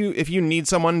 if you need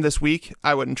someone this week,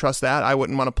 I wouldn't trust that. I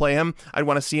wouldn't want to play him. I'd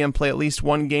want to see him play at least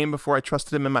 1 game before I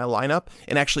trusted him in my lineup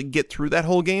and actually get through that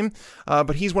whole game.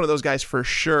 But he's one of those guys for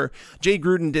sure. Jay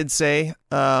Gruden did say,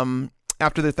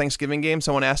 after the Thanksgiving game,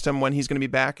 someone asked him when he's going to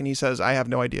be back, and he says, I have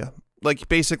no idea. Like,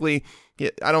 basically,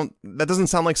 that doesn't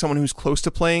sound like someone who's close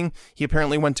to playing. He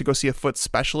apparently went to go see a foot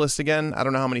specialist again. I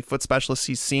don't know how many foot specialists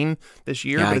he's seen this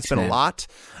year, but it's been a lot.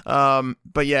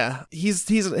 But yeah,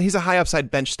 he's a high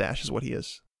upside bench stash is what he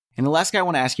is. And the last guy I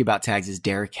want to ask you about, Tags, is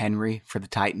Derrick Henry for the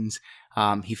Titans.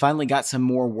 He finally got some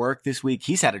more work this week.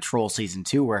 He's had a troll season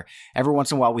too, where every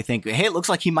once in a while we think, hey, it looks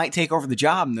like he might take over the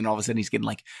job. And then all of a sudden he's getting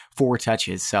like 4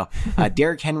 touches. So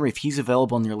Derrick Henry, if he's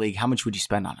available in your league, how much would you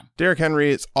spend on him? Derrick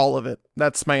Henry is all of it.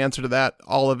 That's my answer to that.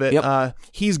 All of it. Yep.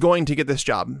 He's going to get this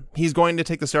job. He's going to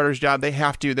take the starter's job. They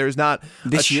have to. There's not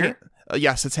this year.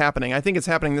 Yes, it's happening. I think it's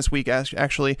happening this week,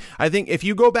 actually. I think if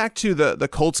you go back to the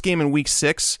Colts game in week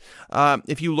 6,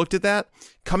 if you looked at that,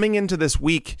 coming into this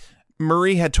week,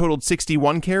 Murray had totaled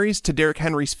 61 carries to Derrick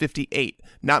Henry's 58.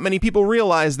 Not many people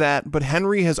realize that, but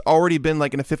Henry has already been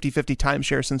like in a 50-50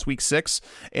 timeshare since week 6.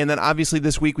 And then obviously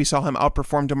this week we saw him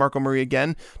outperform DeMarco Murray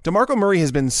again. DeMarco Murray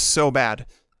has been so bad.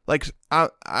 Like,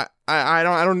 I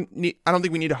don't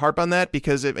think we need to harp on that,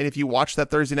 because if you watch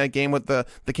that Thursday night game with the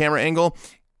camera angle,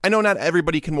 I know not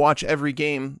everybody can watch every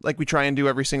game like we try and do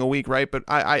every single week, right? But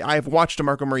I've watched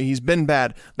DeMarco Murray. He's been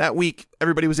bad. That week,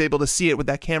 everybody was able to see it with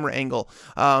that camera angle.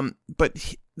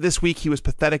 But this week, he was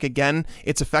pathetic again.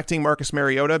 It's affecting Marcus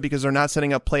Mariota because they're not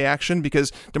setting up play action,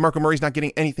 because DeMarco Murray's not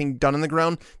getting anything done on the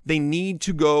ground. They need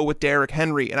to go with Derrick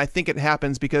Henry. And I think it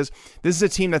happens because this is a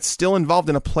team that's still involved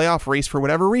in a playoff race for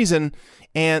whatever reason.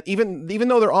 And even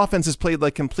though their offense has played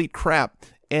like complete crap,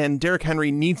 and Derrick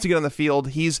Henry needs to get on the field,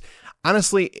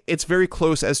 honestly, it's very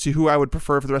close as to who I would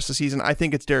prefer for the rest of the season. I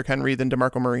think it's Derrick Henry than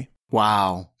DeMarco Murray.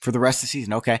 Wow. For the rest of the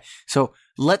season. Okay. So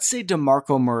let's say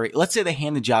DeMarco Murray, let's say they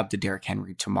hand the job to Derrick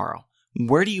Henry tomorrow.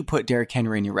 Where do you put Derrick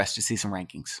Henry in your rest of season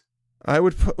rankings? I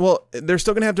would put, well, they're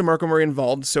still going to have DeMarco Murray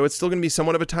involved, so it's still going to be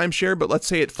somewhat of a timeshare, but let's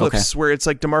say it flips where it's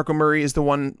like DeMarco Murray is the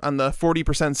one on the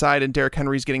 40% side and Derrick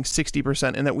Henry's getting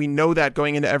 60%, and that we know that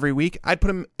going into every week. I'd put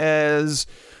him as,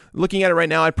 looking at it right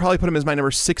now, I'd probably put him as my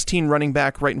number 16 running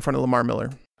back right in front of Lamar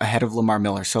Miller. Ahead of Lamar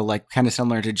Miller, so like kind of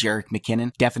similar to Jerick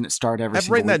McKinnon, definite start every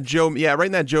single right in week. Right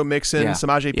in that Joe Mixon,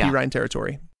 Samaje Perine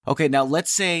territory. Okay, now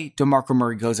let's say DeMarco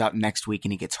Murray goes out next week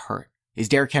and he gets hurt. Is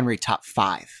Derrick Henry top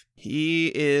 5?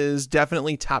 He is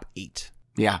definitely top 8.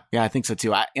 Yeah, I think so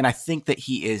too. I think that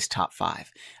he is top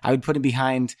 5. I would put him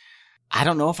behind. I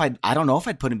don't know if I'd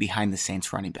put him behind the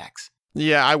Saints running backs.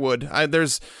 Yeah, I would.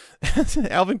 There's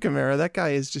Alvin Kamara. That guy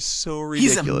is just so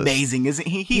ridiculous. He's amazing, isn't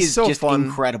he? He's so just fun.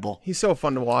 Incredible. He's so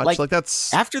fun to watch. Like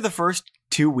that's after the first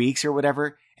 2 weeks or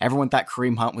whatever, everyone thought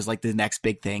Kareem Hunt was like the next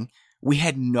big thing. We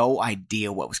had no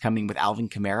idea what was coming with Alvin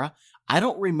Kamara. I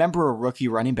don't remember a rookie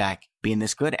running back being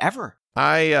this good ever.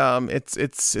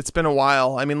 It's been a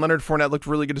while. I mean, Leonard Fournette looked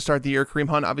really good to start the year. Kareem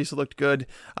Hunt obviously looked good,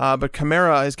 but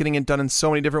Kamara is getting it done in so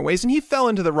many different ways, and he fell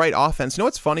into the right offense. You know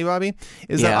what's funny, Bobby,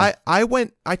 is that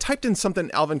I typed in something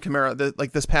Alvin Kamara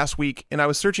like this past week, and I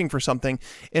was searching for something,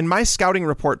 and my scouting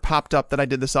report popped up that I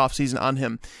did this offseason on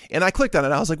him, and I clicked on it.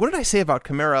 I was like, what did I say about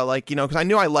Kamara? Like, you know, because I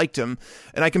knew I liked him,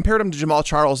 and I compared him to Jamal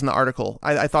Charles in the article.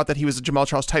 I thought that he was a Jamal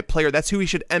Charles type player. That's who he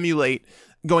should emulate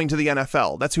going to the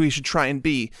NFL. That's who he should try and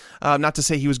be. Not to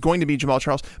say he was going to be Jamal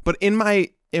Charles, but in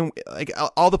like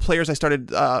all the players I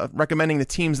started recommending the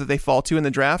teams that they fall to in the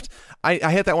draft, I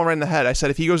hit that one right in the head. I said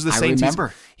if he goes to the Saints,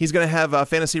 he's going to have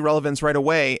fantasy relevance right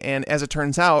away. And as it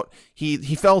turns out, he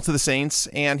fell to the Saints,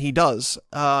 and he does.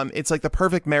 It's like the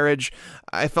perfect marriage.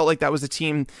 I felt like that was the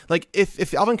team. Like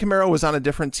if Alvin Kamara was on a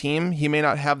different team, he may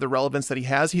not have the relevance that he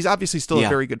has. He's obviously still a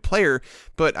very good player,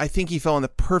 but I think he fell in the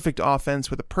perfect offense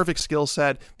with a perfect skill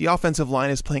set. The offensive line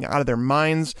is playing out of their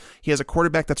minds. He has a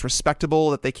quarterback that's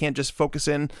respectable, that they can't just focus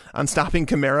in on stopping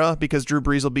Kamara because Drew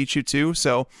Brees will beat you too.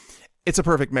 So it's a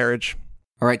perfect marriage.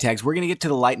 All right, Tags, we're going to get to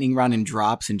the lightning round and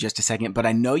drops in just a second, but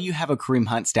I know you have a Kareem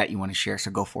Hunt stat you want to share, so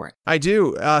go for it. I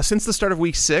do. Since the start of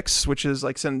week 6, which is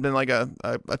like been like a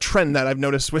trend that I've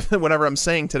noticed with whatever I'm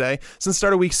saying today, since the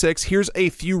start of week 6, here's a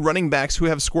few running backs who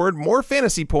have scored more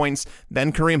fantasy points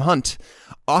than Kareem Hunt.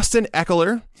 Austin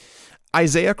Eckler,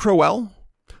 Isaiah Crowell,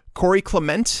 Corey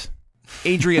Clement,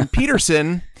 Adrian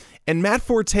Peterson, and Matt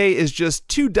Forte is just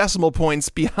 2 decimal points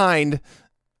behind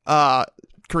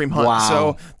Kareem Hunt. Wow.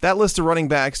 So that list of running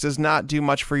backs does not do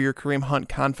much for your Kareem Hunt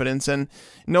confidence. And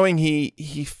knowing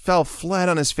he fell flat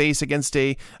on his face against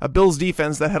a Bills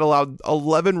defense that had allowed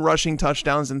 11 rushing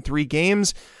touchdowns in 3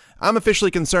 games, I'm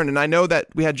officially concerned. And I know that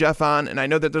we had Jeff on, and I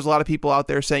know that there's a lot of people out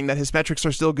there saying that his metrics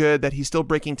are still good, that he's still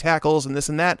breaking tackles and this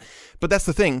and that. But that's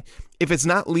the thing. If it's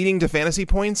not leading to fantasy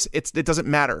points, it doesn't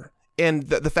matter. And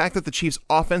the fact that the Chiefs'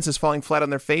 offense is falling flat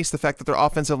on their face, the fact that their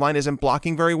offensive line isn't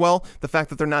blocking very well, the fact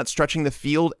that they're not stretching the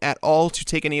field at all to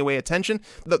take any away attention,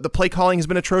 the play calling has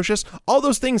been atrocious. All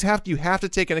those things you have to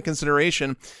take into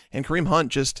consideration. And Kareem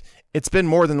Hunt it's been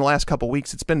more than the last couple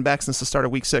weeks. It's been back since the start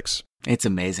of week 6. It's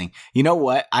amazing. You know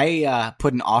what? I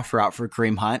put an offer out for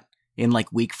Kareem Hunt in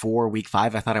like week 4, week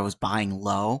 5. I thought I was buying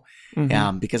low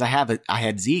because I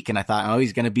had Zeke, and I thought,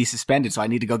 he's going to be suspended, so I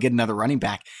need to go get another running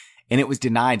back. And it was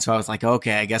denied. So I was like,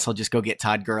 okay, I guess I'll just go get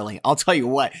Todd Gurley. I'll tell you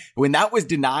what, when that was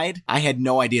denied, I had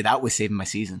no idea that was saving my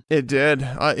season. It did.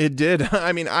 It did.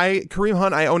 I mean, Kareem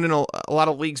Hunt, I owned in a lot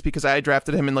of leagues because I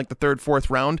drafted him in like the 3rd, 4th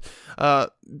round.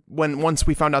 Once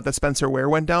we found out that Spencer Ware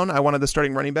went down, I wanted the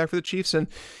starting running back for the Chiefs. And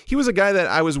he was a guy that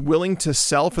I was willing to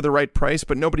sell for the right price,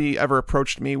 but nobody ever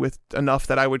approached me with enough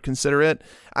that I would consider it.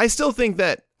 I still think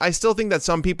that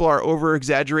some people are over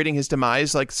exaggerating his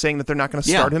demise, like saying that they're not going to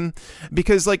start him,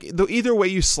 because like either way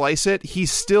you slice it,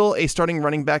 he's still a starting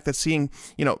running back that's seeing,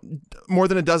 more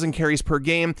than a dozen carries per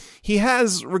game. He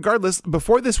has, regardless,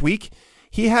 before this week,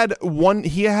 he had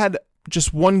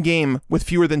just one game with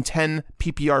fewer than 10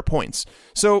 PPR points.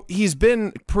 So he's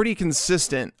been pretty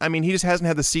consistent. I mean, he just hasn't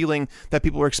had the ceiling that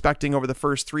people were expecting over the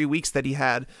first 3 weeks that he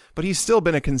had, but he's still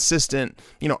been a consistent,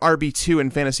 RB2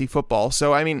 in fantasy football.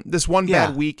 So, I mean, this one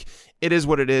bad week, it is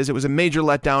what it is. It was a major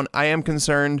letdown. I am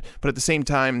concerned, but at the same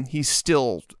time, you're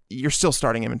still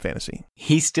starting him in fantasy.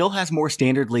 He still has more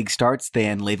standard league starts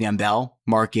than Le'Veon Bell,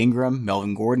 Mark Ingram,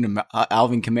 Melvin Gordon,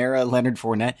 Alvin Kamara, Leonard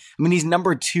Fournette. I mean, he's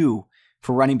number 2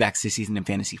 for running backs this season in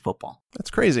fantasy football. That's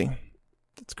crazy.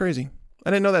 I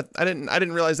didn't know that. I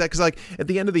didn't realize that, because like at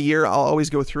the end of the year, I'll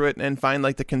always go through it and find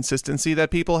like the consistency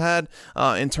that people had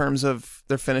in terms of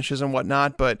their finishes and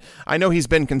whatnot. But I know he's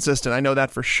been consistent. I know that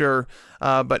for sure.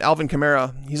 But Alvin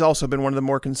Kamara, he's also been one of the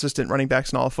more consistent running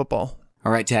backs in all of football.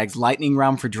 All right, Tags. Lightning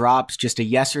round for drops. Just a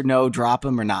yes or no, drop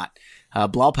him or not.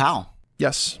 Bilal Powell.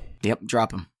 Yes. Yep,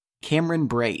 drop him. Cameron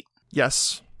Brate.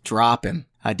 Yes. Drop him.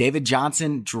 David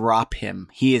Johnson, drop him.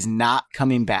 He is not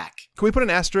coming back. Can we put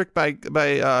an asterisk by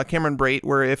Cameron Brate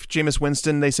where if Jameis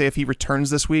Winston, they say if he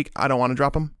returns this week, I don't want to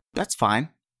drop him? That's fine,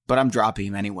 but I'm dropping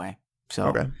him anyway. So,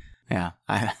 okay. Yeah.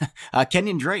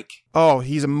 Kenyon Drake. Oh,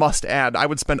 he's a must add. I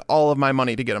would spend all of my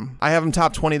money to get him. I have him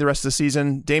top 20 the rest of the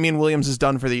season. Damian Williams is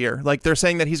done for the year. Like, they're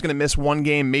saying that he's going to miss one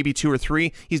game, maybe 2 or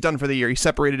 3. He's done for the year. He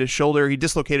separated his shoulder. He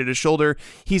dislocated his shoulder.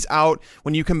 He's out.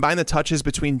 When you combine the touches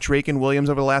between Drake and Williams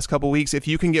over the last couple weeks, if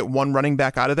you can get one running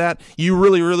back out of that, you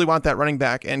really, really want that running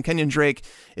back. And Kenyon Drake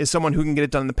is someone who can get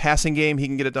it done in the passing game. He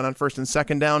can get it done on first and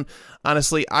second down.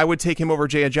 Honestly, I would take him over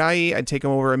Jay Ajayi. I'd take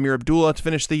him over Amir Abdullah to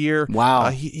finish the year. Wow.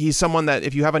 He's someone that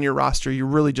if you have on your roster, you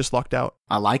really just lucked out.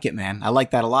 I like it, man. I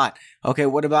like that a lot. Okay,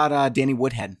 what about Danny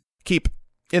Woodhead? Keep.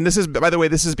 And this is, by the way,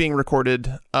 this is being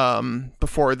recorded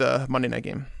before the Monday night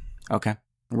game. Okay.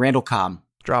 Randall Cobb.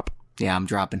 Drop. Yeah, I'm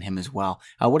dropping him as well.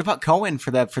 What about Cohen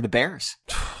for the Bears?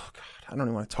 Oh, God, I don't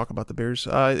even want to talk about the Bears.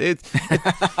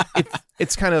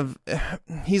 It's kind of,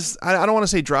 I don't want to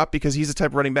say drop because he's the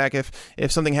type of running back.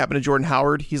 If something happened to Jordan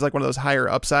Howard, he's like one of those higher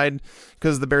upside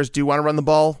because the Bears do want to run the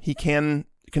ball. He can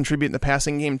contribute in the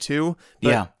passing game too. But,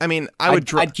 yeah. I mean,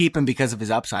 I'd keep him because of his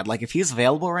upside. Like if he's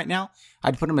available right now,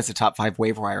 I'd put him as a top 5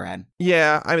 waiver wire ad.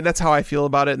 Yeah, I mean, that's how I feel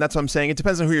about it. And that's what I'm saying. It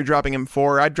depends on who you're dropping him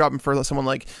for. I'd drop him for someone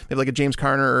like maybe like a James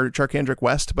Conner or Charkandrick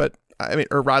West,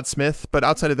 or Rod Smith. But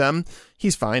outside of them,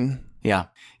 he's fine. Yeah.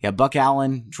 Yeah. Buck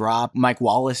Allen, drop. Mike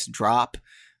Wallace, drop.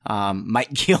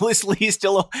 Mike Gillislee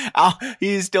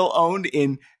he's still owned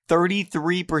in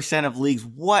 33% of leagues.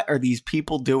 What are these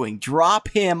people doing? Drop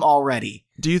him already.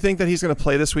 Do you think that he's going to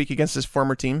play this week against his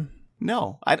former team?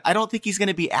 No, I don't think he's going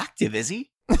to be active, is he?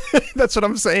 That's what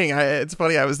I'm saying. It's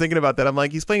funny. I was thinking about that. I'm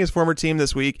like, he's playing his former team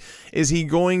this week. Is he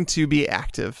going to be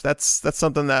active? That's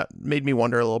something that made me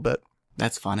wonder a little bit.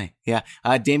 That's funny. Yeah.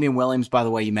 Damian Williams, by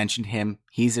the way, you mentioned him.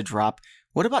 He's a drop.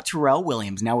 What about Terrell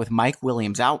Williams? Now with Mike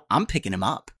Williams out, I'm picking him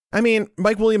up. I mean,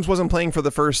 Mike Williams wasn't playing for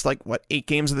the first, 8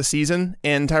 games of the season,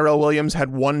 and Tyrell Williams had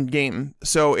 1 game.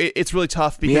 So it's really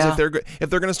tough because if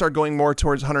they're going to start going more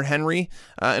towards Hunter Henry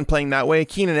and playing that way,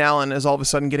 Keenan Allen is all of a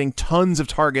sudden getting tons of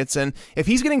targets. And if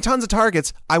he's getting tons of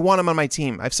targets, I want him on my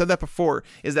team. I've said that before,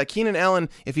 is that Keenan Allen,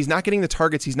 if he's not getting the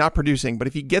targets, he's not producing. But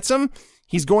if he gets them,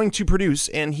 he's going to produce,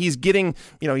 and he's getting,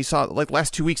 he saw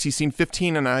last 2 weeks, he's seen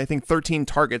 15 and I think 13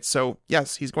 targets. So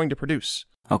yes, he's going to produce.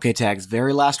 Okay, Tags,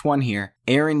 very last one here.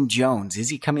 Aaron Jones, is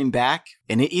he coming back?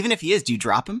 And even if he is, do you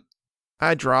drop him?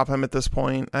 I drop him at this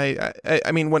point. I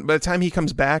mean, by the time he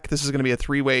comes back, this is going to be a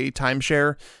 3-way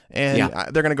timeshare, and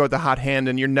they're going to go with the hot hand,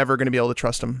 and you're never going to be able to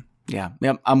trust him. Yeah,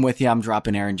 I'm with you. I'm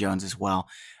dropping Aaron Jones as well.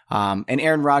 And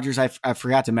Aaron Rodgers, I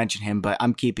forgot to mention him, but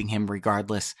I'm keeping him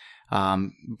regardless.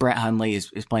 Brett Hundley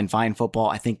is playing fine football.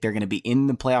 I think they're going to be in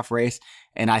the playoff race,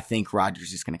 and I think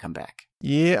Rodgers is going to come back.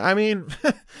 Yeah, I mean,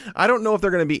 I don't know if they're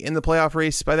going to be in the playoff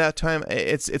race by that time.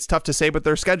 It's tough to say, but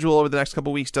their schedule over the next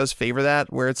couple of weeks does favor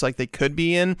that, where it's like they could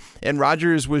be in. And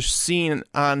Rodgers was seen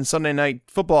on Sunday Night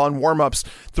Football in warmups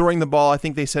throwing the ball, I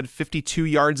think they said 52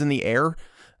 yards in the air.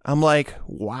 I'm like,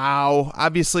 wow.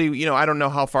 Obviously, I don't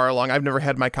know how far along. I've never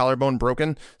had my collarbone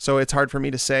broken, so it's hard for me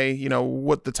to say,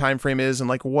 what the time frame is and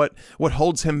what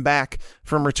holds him back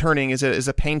from returning. Is it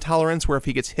a pain tolerance where if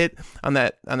he gets hit on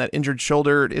that injured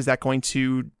shoulder, is that going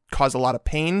to cause a lot of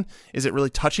pain? Is it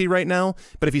really touchy right now?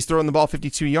 But if he's throwing the ball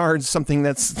 52 yards, something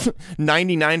that's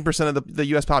 99% of the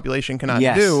U.S. population cannot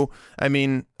do. I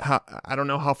mean, I don't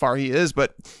know how far he is,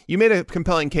 but you made a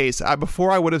compelling case. Before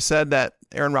I would have said that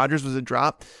Aaron Rodgers was a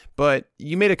drop, but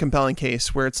you made a compelling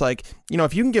case where it's like,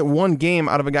 if you can get 1 game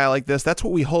out of a guy like this, that's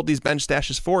what we hold these bench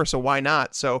stashes for. So why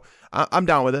not? So I'm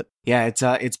down with it. Yeah,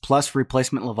 it's plus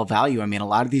replacement level value. I mean, a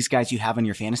lot of these guys you have on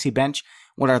your fantasy bench,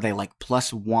 what are they, like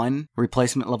 +1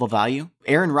 replacement level value?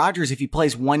 Aaron Rodgers, if he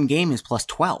plays 1 game, is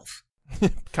 +12.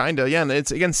 Kinda, yeah. And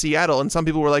it's against Seattle, and some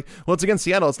people were like, well, it's against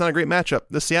Seattle. It's not a great matchup.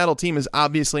 The Seattle team is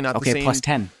obviously not the same. Okay,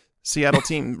 +10. Seattle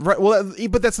team. Right. Well,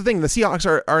 but that's the thing. The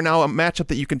Seahawks are now a matchup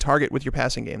that you can target with your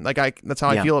passing game. That's how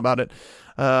I feel about it.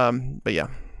 But yeah.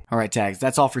 All right, Tags.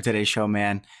 That's all for today's show,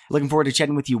 man. Looking forward to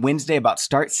chatting with you Wednesday about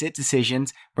start-sit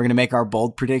decisions. We're going to make our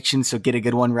bold predictions, so get a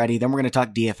good one ready. Then we're going to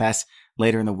talk DFS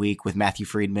later in the week with Matthew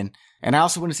Friedman. And I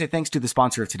also want to say thanks to the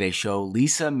sponsor of today's show,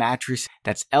 Leesa Mattress.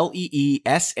 That's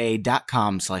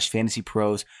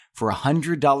LEESA.com/fantasypros for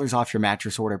 $100 off your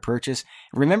mattress order purchase.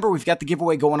 And remember, we've got the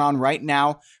giveaway going on right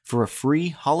now for a free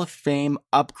Hall of Fame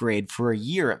upgrade for a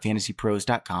year at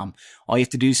fantasypros.com. All you have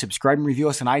to do is subscribe and review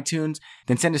us on iTunes,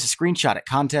 then send us a screenshot at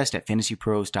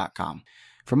contest@fantasypros.com.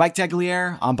 For Mike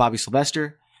Tagliere, I'm Bobby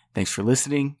Sylvester. Thanks for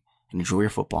listening and enjoy your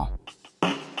football.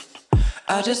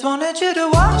 I just wanted you to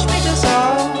watch me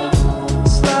dissolve.